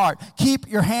upon my heart. Keep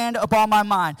your hand upon my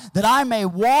mind, that I may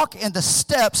walk in the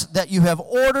steps that you have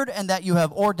ordered and that you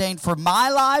have ordained for my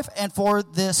life and for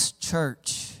this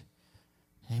church.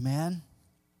 Amen.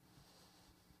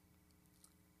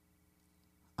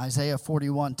 Isaiah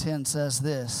 41:10 says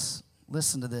this.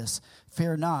 Listen to this.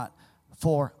 Fear not,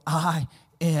 for I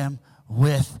am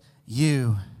with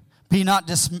you. Be not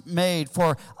dismayed,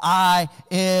 for I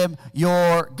am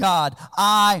your God.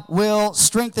 I will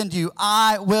strengthen you.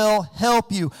 I will help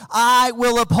you. I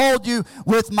will uphold you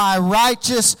with my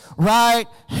righteous right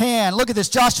hand. Look at this.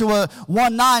 Joshua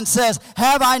 1:9 says,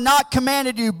 have I not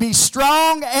commanded you? Be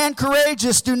strong and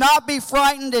courageous. Do not be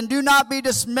frightened and do not be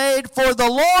dismayed, for the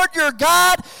Lord your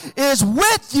God is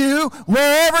with you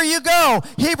wherever you go.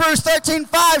 Hebrews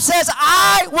 13:5 says,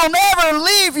 I will never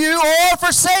leave you or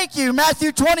forsake you.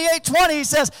 Matthew 28:20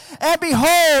 says, and behold,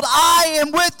 I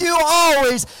am with you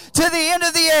always to the end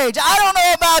of the age. I don't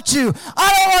know about you.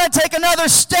 I don't want to take another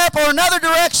step or another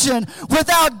direction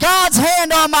without God's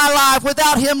hand on my life,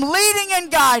 without him leading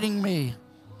and guiding me.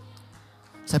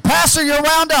 Say, Pastor, you're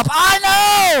wound up.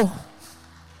 I know.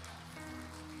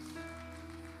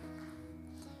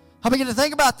 I begin to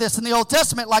think about this in the Old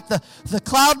Testament, like the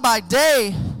cloud by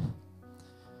day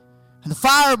and the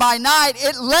fire by night.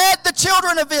 It led the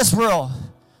children of Israel.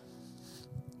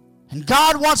 And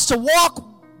God wants to walk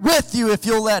with you if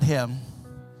you'll let him.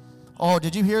 Oh,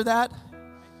 did you hear that?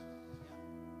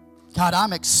 God,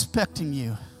 I'm expecting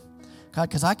you. God,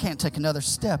 because I can't take another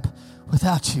step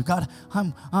without you. God,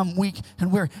 I'm weak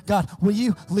and weary. God, will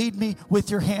you lead me with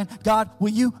your hand? God,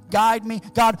 will you guide me?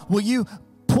 God, will you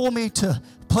pull me to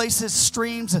places,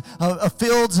 streams, of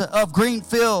fields, of green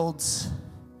fields?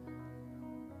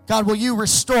 God, will you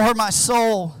restore my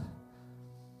soul?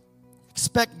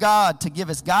 Expect God to give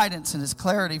us guidance and his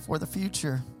clarity for the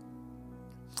future.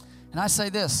 And I say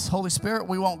this, Holy Spirit,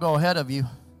 we won't go ahead of you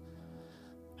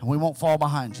and we won't fall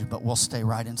behind you, but we'll stay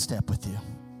right in step with you.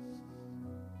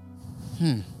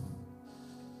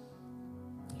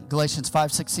 Galatians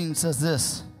 5:16 says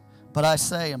this, but I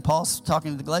say, and Paul's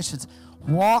talking to the Galatians,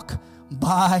 walk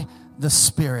by the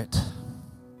Spirit,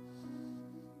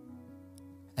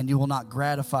 and you will not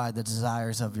gratify the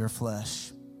desires of your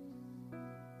flesh.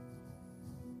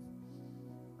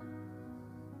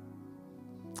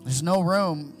 There's no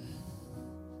room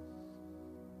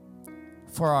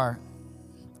for our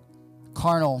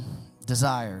carnal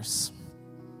desires.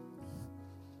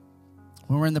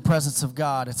 When we're in the presence of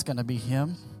God, it's going to be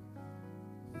Him.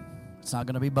 It's not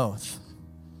going to be both.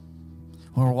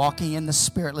 When we're walking in the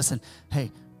Spirit, listen,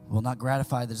 hey, we'll not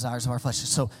gratify the desires of our flesh.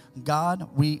 So, God,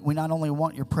 we not only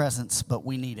want your presence, but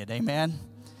we need it. Amen?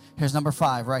 Here's number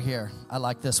 5 right here. I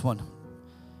like this one.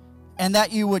 And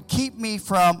that you would keep me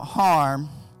from harm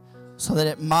so that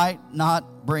it might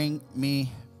not bring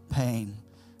me pain.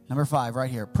 Number 5 right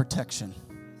here, protection.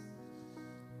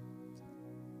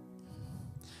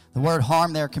 The word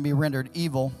harm there can be rendered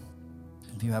evil.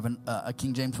 If you have a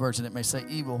King James Version, it may say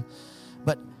evil.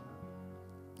 But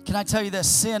can I tell you this?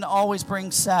 Sin always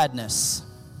brings sadness.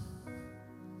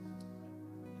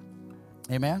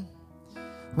 Amen?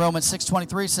 Romans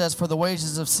 6:23 says, for the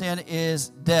wages of sin is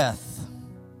death.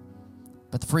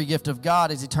 But the free gift of God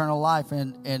is eternal life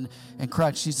in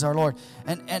Christ Jesus our Lord.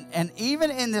 And even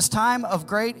in this time of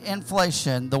great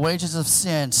inflation, the wages of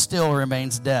sin still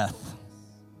remains death.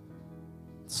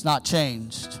 It's not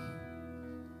changed.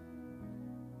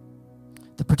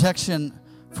 The protection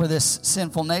for this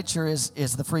sinful nature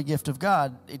is the free gift of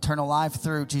God, eternal life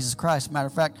through Jesus Christ. Matter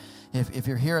of fact, if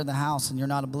you're here in the house and you're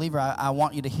not a believer, I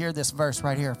want you to hear this verse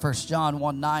right here. 1 John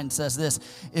 1:9 says this,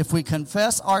 if we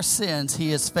confess our sins,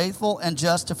 He is faithful and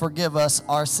just to forgive us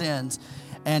our sins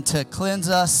and to cleanse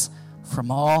us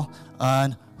from all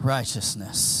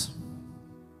unrighteousness.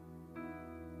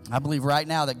 I believe right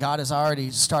now that God is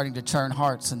already starting to churn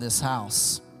hearts in this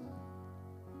house.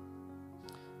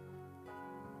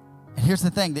 And here's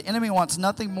the thing. The enemy wants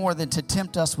nothing more than to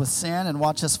tempt us with sin and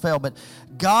watch us fail. But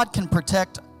God can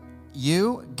protect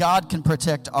you. God can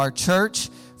protect our church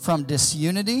from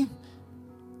disunity,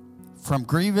 from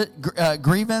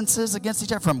grievances against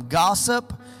each other, from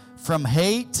gossip, from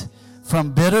hate,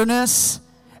 from bitterness,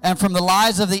 and from the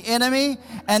lies of the enemy.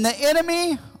 And the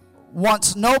enemy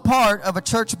wants no part of a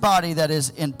church body that is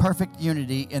in perfect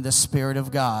unity in the Spirit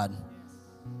of God.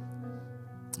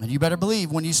 And you better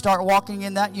believe when you start walking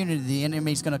in that unity, the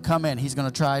enemy's going to come in. He's going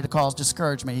to try to cause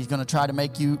discouragement. He's going to try to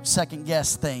make you second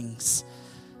guess things.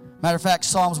 Matter of fact,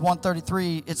 Psalms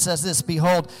 133, it says this,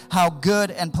 behold, how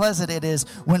good and pleasant it is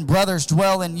when brothers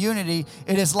dwell in unity.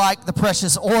 It is like the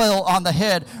precious oil on the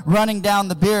head running down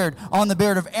the beard, on the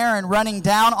beard of Aaron, running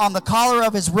down on the collar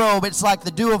of his robe. It's like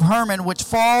the dew of Hermon, which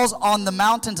falls on the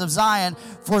mountains of Zion.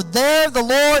 For there the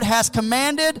Lord has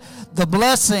commanded the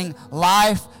blessing,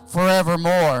 life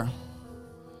forevermore.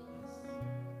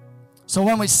 So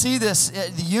when we see this,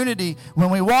 the unity, when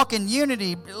we walk in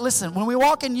unity, listen, when we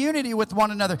walk in unity with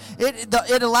one another,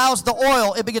 it allows the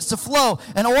oil, it begins to flow.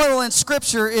 And oil in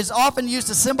Scripture is often used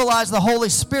to symbolize the Holy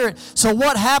Spirit. So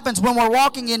what happens when we're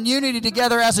walking in unity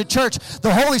together as a church?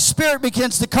 The Holy Spirit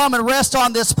begins to come and rest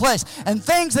on this place. And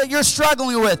things that you're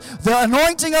struggling with, the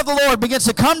anointing of the Lord begins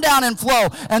to come down and flow.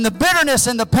 And the bitterness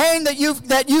and the pain that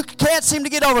you can't seem to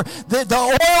get over, the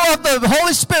oil of the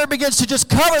Holy Spirit begins to just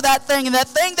cover that thing. And that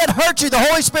thing that hurts you, the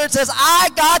Holy Spirit says, I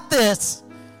got this.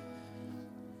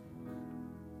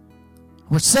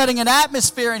 We're setting an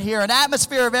atmosphere in here, an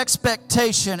atmosphere of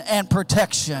expectation and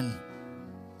protection.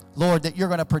 Lord, that you're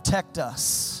going to protect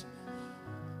us.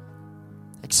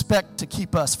 Expect to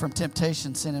keep us from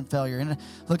temptation, sin, and failure. And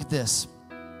look at this.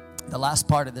 The last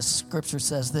part of this scripture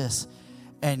says this,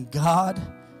 and God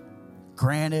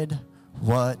granted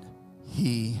what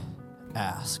He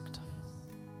asked.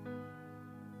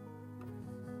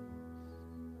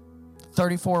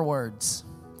 34 words.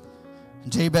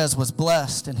 Jabez was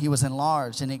blessed and he was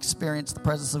enlarged and he experienced the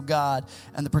presence of God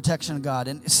and the protection of God.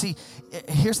 And see,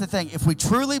 here's the thing. If we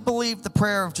truly believe the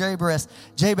prayer of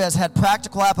Jabez had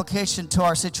practical application to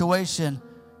our situation,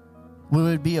 we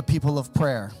would be a people of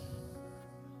prayer.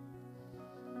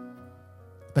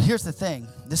 But here's the thing.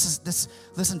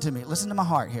 Listen to me. Listen to my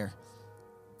heart here.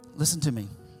 Listen to me.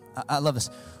 I love this.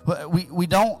 We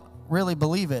don't really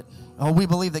believe it. Oh, we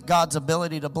believe that God's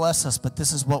ability to bless us, but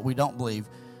this is what we don't believe.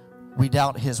 We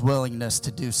doubt His willingness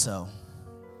to do so.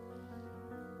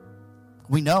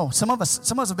 We know. Some of us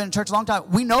have been in church a long time.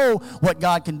 We know what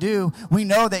God can do. We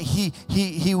know that He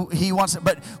wants it.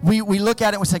 But we look at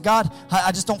it and we say, God,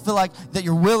 I just don't feel like that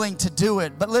you're willing to do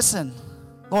it. But listen,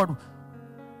 Lord,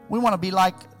 we want to be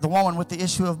like the woman with the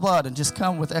issue of blood and just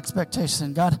come with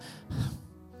expectation. God,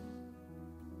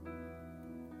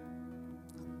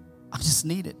 I just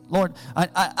need it. Lord,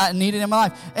 I need it in my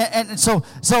life. And so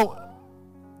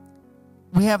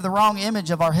we have the wrong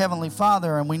image of our Heavenly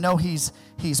Father, and we know He's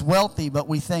wealthy, but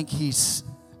we think He's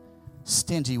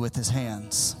stingy with His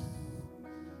hands.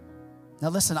 Now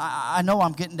listen, I know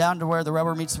I'm getting down to where the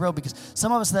rubber meets the road, because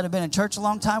some of us that have been in church a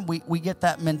long time, we get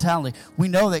that mentality. We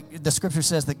know that the scripture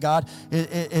says that God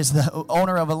is the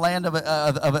owner of a land of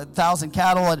 1,000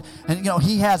 cattle, and you know,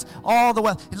 he has all the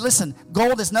wealth. Listen,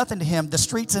 gold is nothing to him. The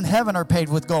streets in heaven are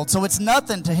paved with gold, so it's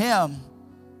nothing to him.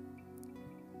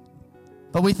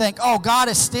 But we think, oh, God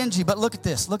is stingy. But look at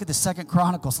this. Look at this, 2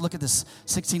 Chronicles. Look at this.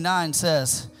 69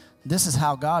 says, this is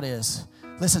how God is.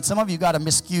 Listen, some of you got a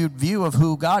miscued view of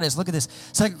who God is. Look at this.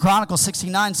 2 Chronicles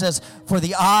 69 says, for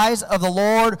the eyes of the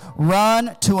Lord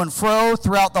run to and fro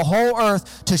throughout the whole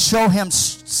earth to show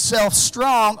himself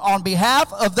strong on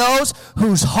behalf of those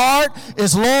whose heart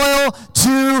is loyal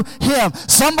to him.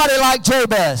 Somebody like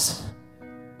Jabez.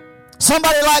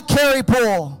 Somebody like Carrie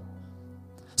Poole.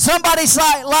 Somebody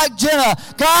like Jenna.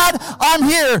 God, I'm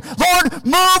here. Lord,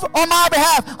 move on my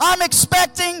behalf. I'm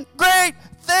expecting great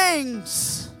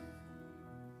things.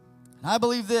 And I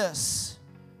believe this.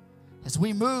 As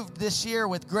we move this year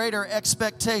with greater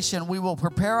expectation, we will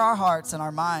prepare our hearts and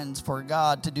our minds for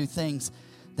God to do things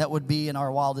that would be in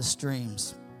our wildest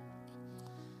dreams.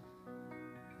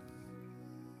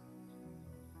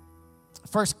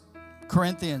 1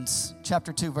 Corinthians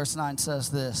chapter 2, verse 9 says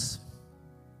this.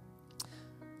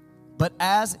 But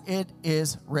as it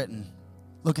is written,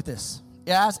 look at this.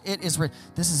 As it is written,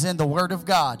 this is in the Word of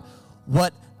God.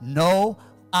 What no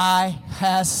eye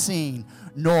has seen,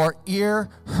 nor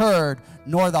ear heard,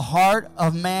 nor the heart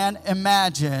of man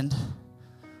imagined,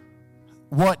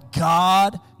 what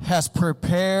God has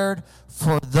prepared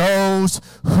for those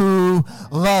who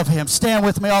love him. Stand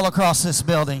with me all across this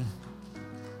building.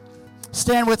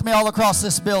 Stand with me all across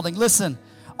this building. Listen,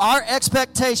 our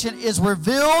expectation is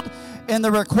revealed in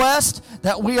the request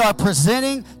that we are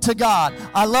presenting to God.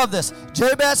 I love this.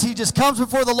 Jabez, he just comes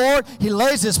before the Lord. He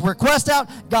lays his request out.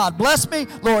 God bless me.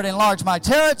 Lord, enlarge my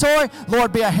territory.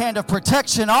 Lord, be a hand of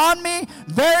protection on me.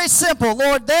 Very simple.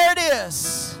 Lord, there it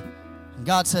is. And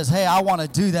God says, hey, I want to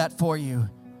do that for you.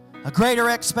 A greater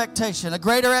expectation of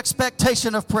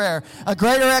prayer, a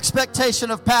greater expectation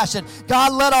of passion.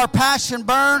 God, let our passion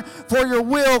burn for your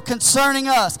will concerning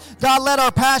us. God, let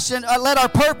our passion, let our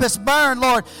purpose burn,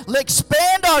 Lord.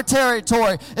 Expand our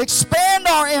territory, expand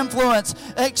our influence,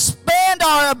 expand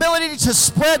our ability to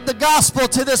spread the gospel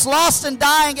to this lost and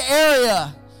dying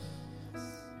area.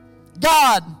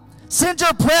 God, send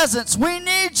your presence. We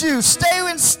need you. Stay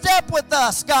in step with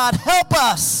us, God. Help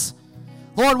us.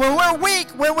 Lord, when we're weak,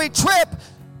 when we trip,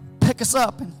 pick us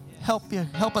up and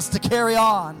help us to carry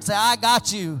on. Say, I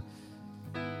got you.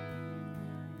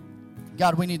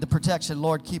 God, we need the protection.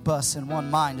 Lord, keep us in one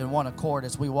mind and one accord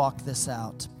as we walk this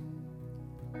out.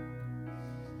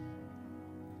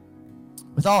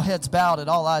 With all heads bowed and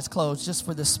all eyes closed, just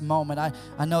for this moment,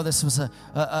 I know this was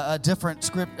a different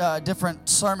script, different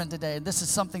sermon today, and this is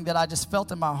something that I just felt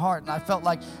in my heart, and I felt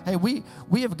like, hey, we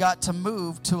have got to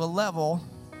move to a level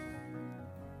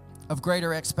of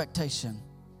greater expectation.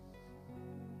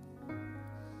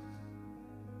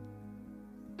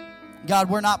 God,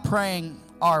 we're not praying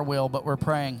our will, but we're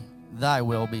praying thy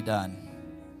will be done.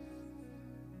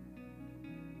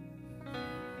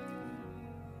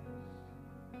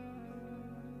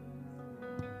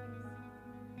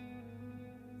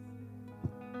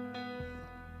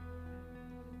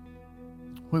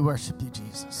 We worship you,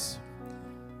 Jesus.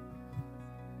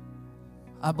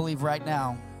 I believe right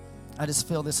now, I just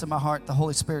feel this in my heart. The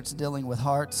Holy Spirit's dealing with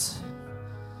hearts.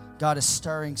 God is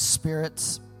stirring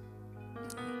spirits.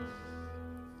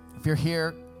 If you're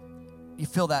here, you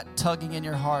feel that tugging in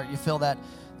your heart. You feel that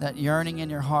yearning in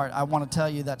your heart. I want to tell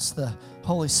you that's the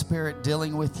Holy Spirit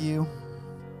dealing with you.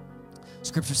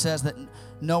 Scripture says that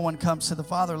no one comes to the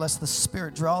Father unless the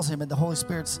Spirit draws him, and the Holy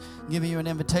Spirit's giving you an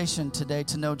invitation today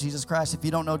to know Jesus Christ. If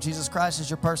you don't know Jesus Christ as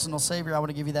your personal Savior, I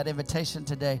want to give you that invitation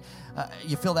today.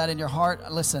 You feel that in your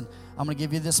heart? Listen, I'm going to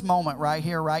give you this moment right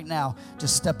here, right now.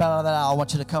 Just step out of that aisle. I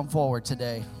want you to come forward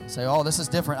today. Say, oh, this is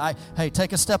different. Hey,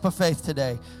 take a step of faith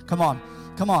today. Come on.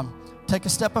 Take a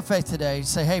step of faith today.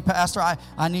 Say, hey, Pastor,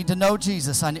 I need to know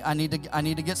Jesus. I need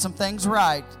to get some things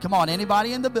right. Come on,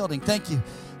 anybody in the building? Thank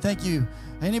you.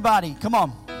 Anybody? Come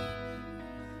on.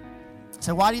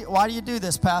 Say, why do you do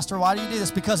this, Pastor? Why do you do this?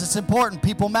 Because it's important.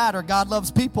 People matter. God loves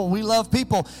people. We love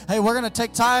people. Hey, we're going to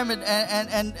take time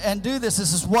and do this.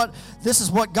 This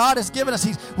is what God has given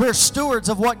us. We're stewards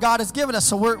of what God has given us.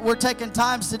 So we're taking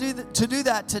times to do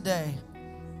that today.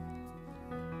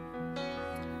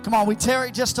 Come on, we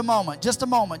tarry just a moment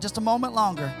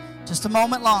longer. Just a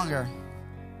moment longer.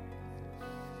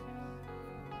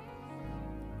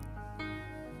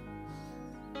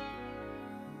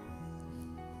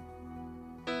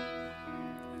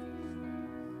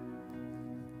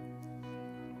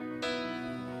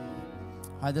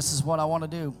 All right, this is what I want to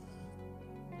do.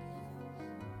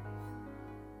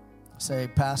 Say,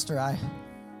 Pastor, I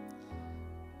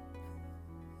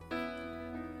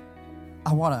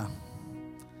want to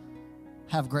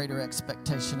have greater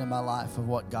expectation in my life of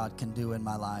what God can do in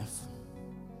my life.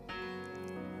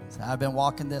 So I've been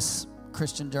walking this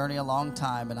Christian journey a long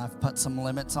time, and I've put some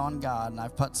limits on God, and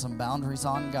I've put some boundaries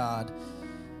on God.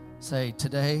 Say,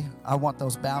 today, I want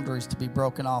those boundaries to be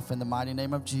broken off in the mighty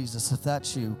name of Jesus. If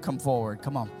that's you, come forward.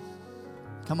 Come on.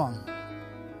 Come on.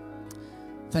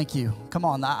 Thank you. Come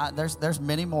on. There's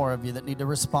many more of you that need to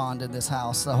respond in this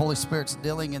house. The Holy Spirit's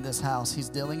dealing in this house. He's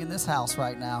dealing in this house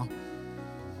right now.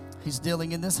 He's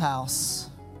dealing in this house.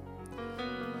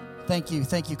 Thank you.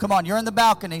 Thank you. Come on. You're in the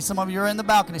balcony. Some of you are in the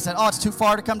balcony saying, oh, it's too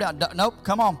far to come down. Nope.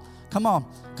 Come on. Come on.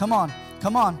 Come on.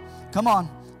 Come on. Come on.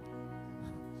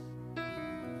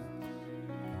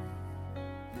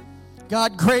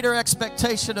 God, greater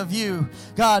expectation of you.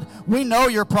 God, we know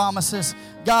your promises.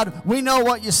 God, we know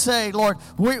what you say, Lord.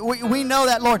 We know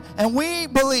that, Lord. And we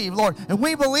believe, Lord. And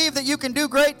we believe that you can do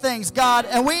great things, God.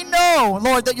 And we know,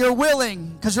 Lord, that you're willing.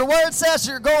 Because your word says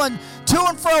you're going to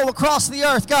and fro across the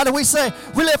earth, God. And we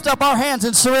lift up our hands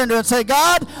and surrender and say,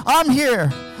 God, I'm here.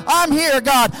 I'm here,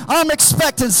 God. I'm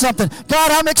expecting something.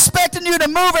 God, I'm expecting you to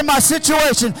move in my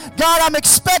situation. God, I'm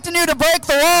expecting you to break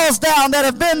the walls down that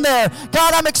have been there.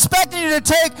 God, I'm expecting you to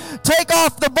take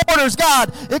off the borders.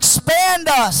 God, expand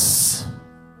us.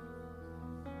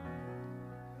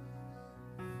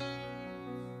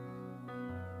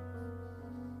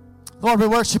 Lord, we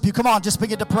worship you. Come on, just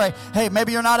begin to pray. Hey,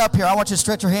 maybe you're not up here. I want you to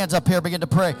stretch your hands up here. Begin to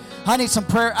pray. I need some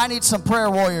prayer. I need some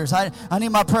prayer warriors. I need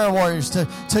my prayer warriors to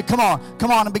come on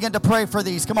and begin to pray for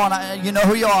these. Come on, you know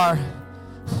who you are.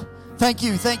 Thank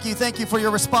you for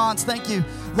your response. Thank you,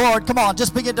 Lord. Come on,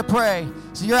 just begin to pray.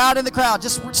 So you're out in the crowd.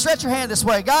 Just stretch your hand this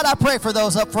way. God, I pray for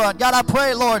those up front. God, I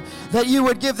pray, Lord, that you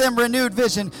would give them renewed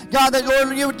vision. God, that,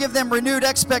 Lord, you would give them renewed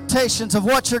expectations of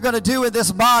what you're going to do in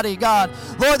this body, God.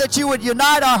 Lord, that you would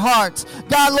unite our hearts.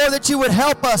 God, Lord, that you would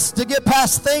help us to get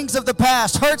past things of the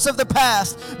past, hurts of the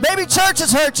past. Maybe church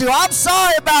has hurt you. I'm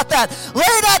sorry about that. Lay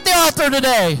it at the altar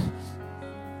today.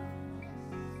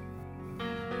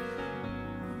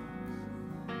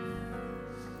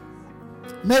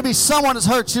 Maybe someone has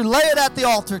hurt you. Lay it at the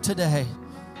altar today.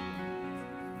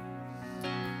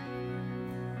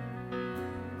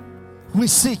 We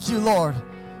seek you, Lord.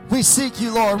 We seek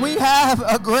you, Lord. We have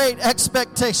a great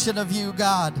expectation of you,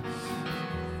 God.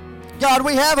 God,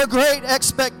 we have a great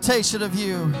expectation of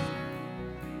you.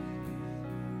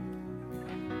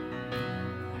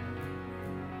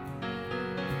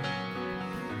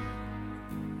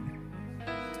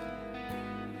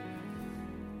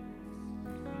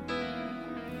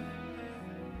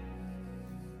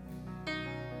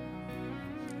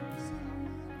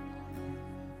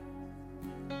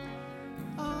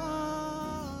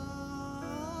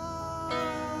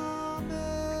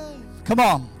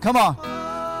 Come on.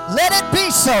 Let it be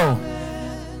so.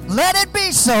 Let it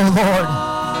be so, Lord.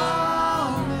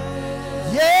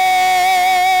 Yeah.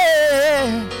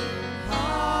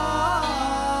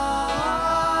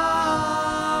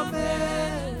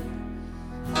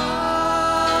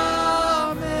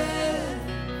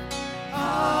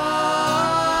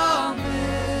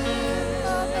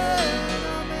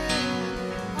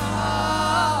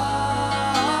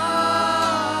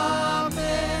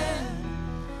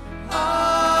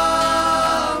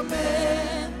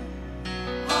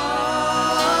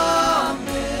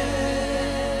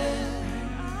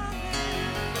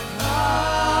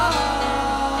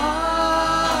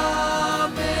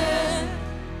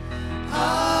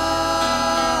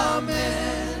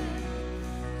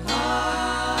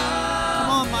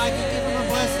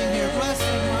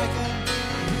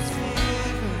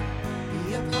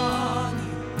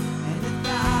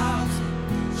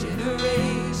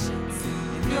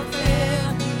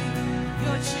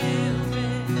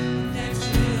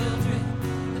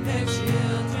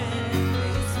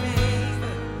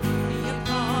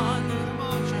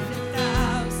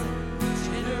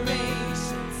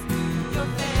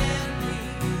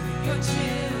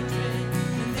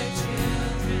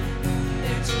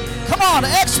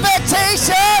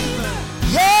 Expectation,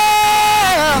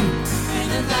 yeah. In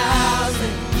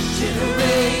 1,000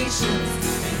 generations,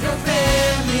 and your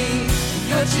family,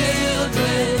 your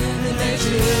children, and their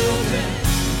children,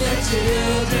 their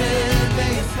children,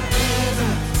 may forever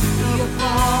be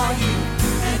upon you.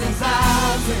 And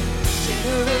 1,000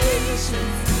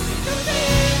 generations, and your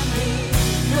family,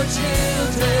 your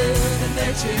children, and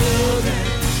their children,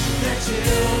 their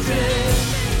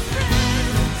children.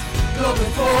 Go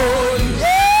before you,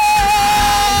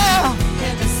 yeah,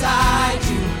 and beside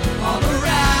you, all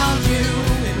around you,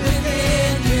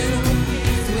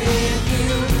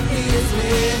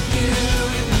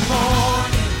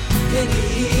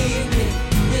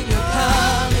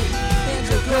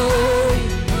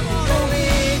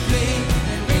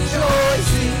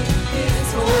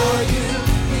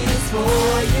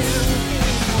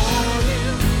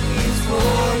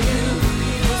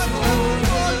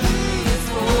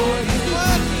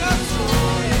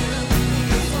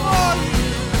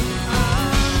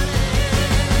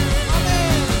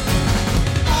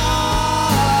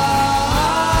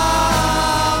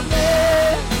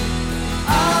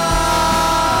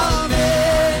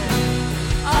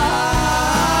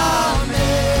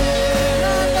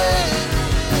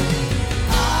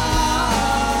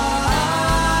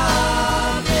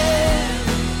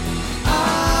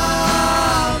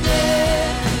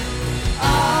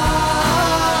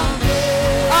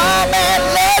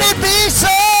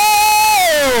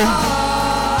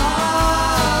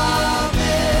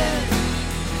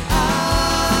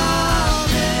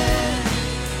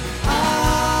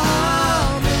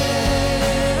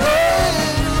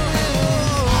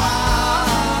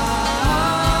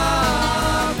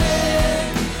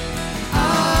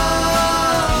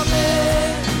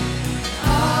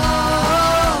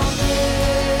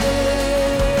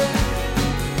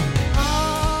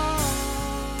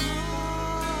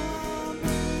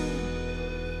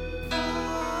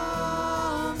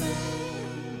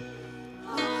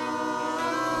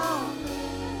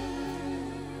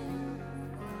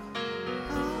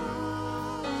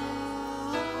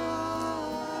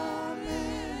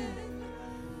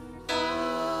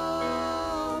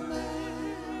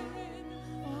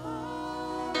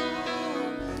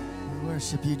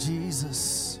 worship you,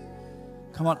 Jesus.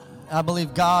 Come on. I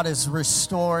believe God is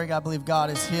restoring. I believe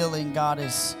God is healing. God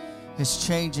is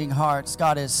changing hearts.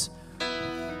 God is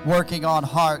working on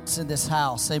hearts in this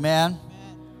house. Amen.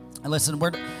 And listen,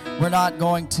 we're not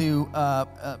going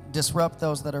to disrupt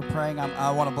those that are praying.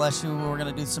 I want to bless you. We're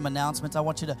going to do some announcements. I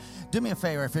want you to do me a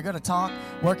favor. If you're going to talk,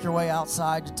 work your way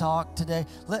outside to talk today.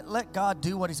 Let God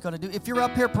do what he's going to do. If you're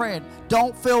up here praying,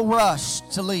 don't feel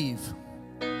rushed to leave.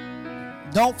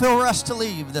 Don't feel rushed to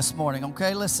leave this morning,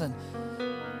 okay? Listen,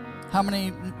 how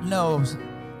many knows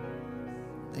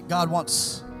that God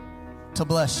wants to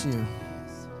bless you?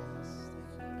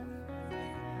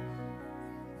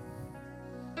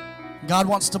 God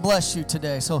wants to bless you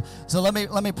today. So let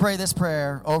me pray this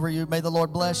prayer over you. May the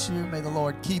Lord bless you. May the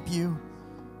Lord keep you.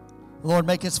 The Lord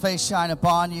make his face shine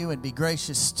upon you and be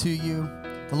gracious to you.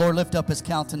 The Lord lift up his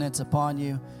countenance upon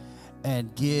you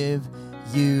and give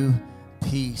you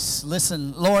peace.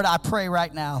 Listen, Lord, I pray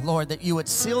right now, Lord, that you would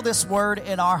seal this word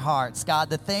in our hearts.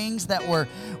 God, the things that were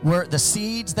the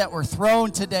seeds that were thrown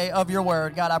today of your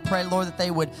word, God, I pray, Lord, that they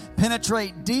would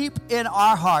penetrate deep in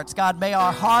our hearts. God, may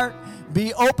our heart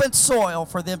be open soil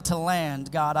for them to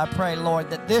land. God, I pray, Lord,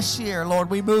 that this year, Lord,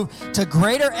 we move to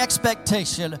greater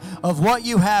expectation of what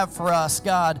you have for us,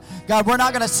 God. God, we're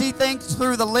not going to see things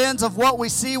through the lens of what we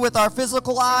see with our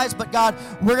physical eyes, but God,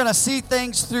 we're going to see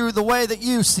things through the way that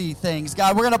you see things.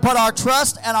 God, we're going to put our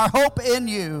trust and our hope in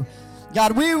you.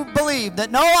 God, we believe that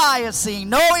no eye has seen,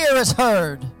 no ear has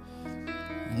heard,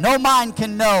 no mind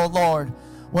can know, Lord,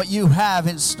 what you have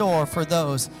in store for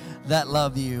those that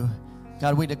love you.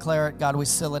 God, we declare it. God, we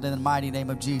seal it in the mighty name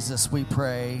of Jesus. We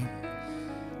pray.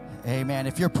 Amen.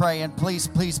 If you're praying, please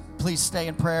stay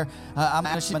in prayer. I'm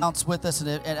going to announce with us,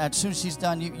 and as soon as she's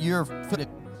done, you're free.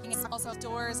 Also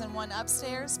doors and one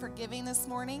upstairs for giving this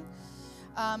morning.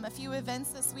 A few events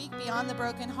this week. Beyond the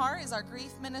Broken Heart is our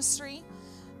grief ministry.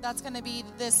 That's going to be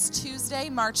this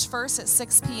Tuesday, March 1st at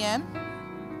 6 p.m.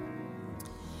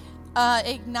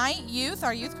 Ignite Youth,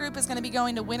 our youth group, is going to be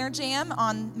going to Winter Jam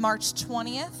on March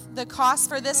 20th. The cost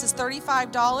for this is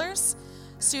 $35.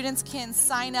 Students can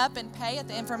sign up and pay at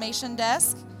the information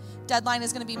desk. Deadline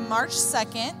is going to be March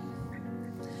 2nd.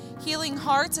 Healing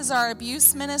Hearts is our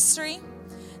abuse ministry.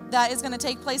 That is going to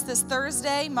take place this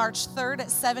Thursday, March 3rd at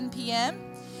 7 p.m.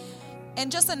 And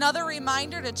just another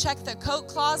reminder to check the coat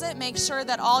closet. Make sure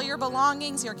that all your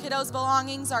belongings, your kiddos'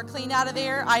 belongings, are cleaned out of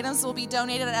there. Items will be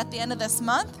donated at the end of this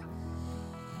month.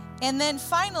 And then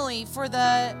finally, for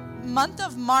the month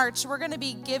of March, we're going to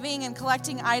be giving and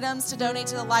collecting items to donate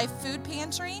to the Life Food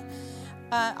Pantry.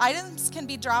 Items can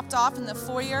be dropped off in the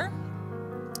foyer.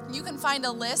 You can find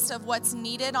a list of what's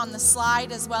needed on the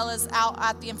slide as well as out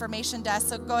at the information desk.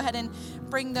 So go ahead and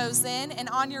bring those in. And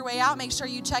on your way out, make sure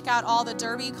you check out all the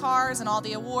Derby cars and all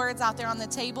the awards out there on the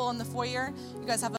table in the foyer. You guys have a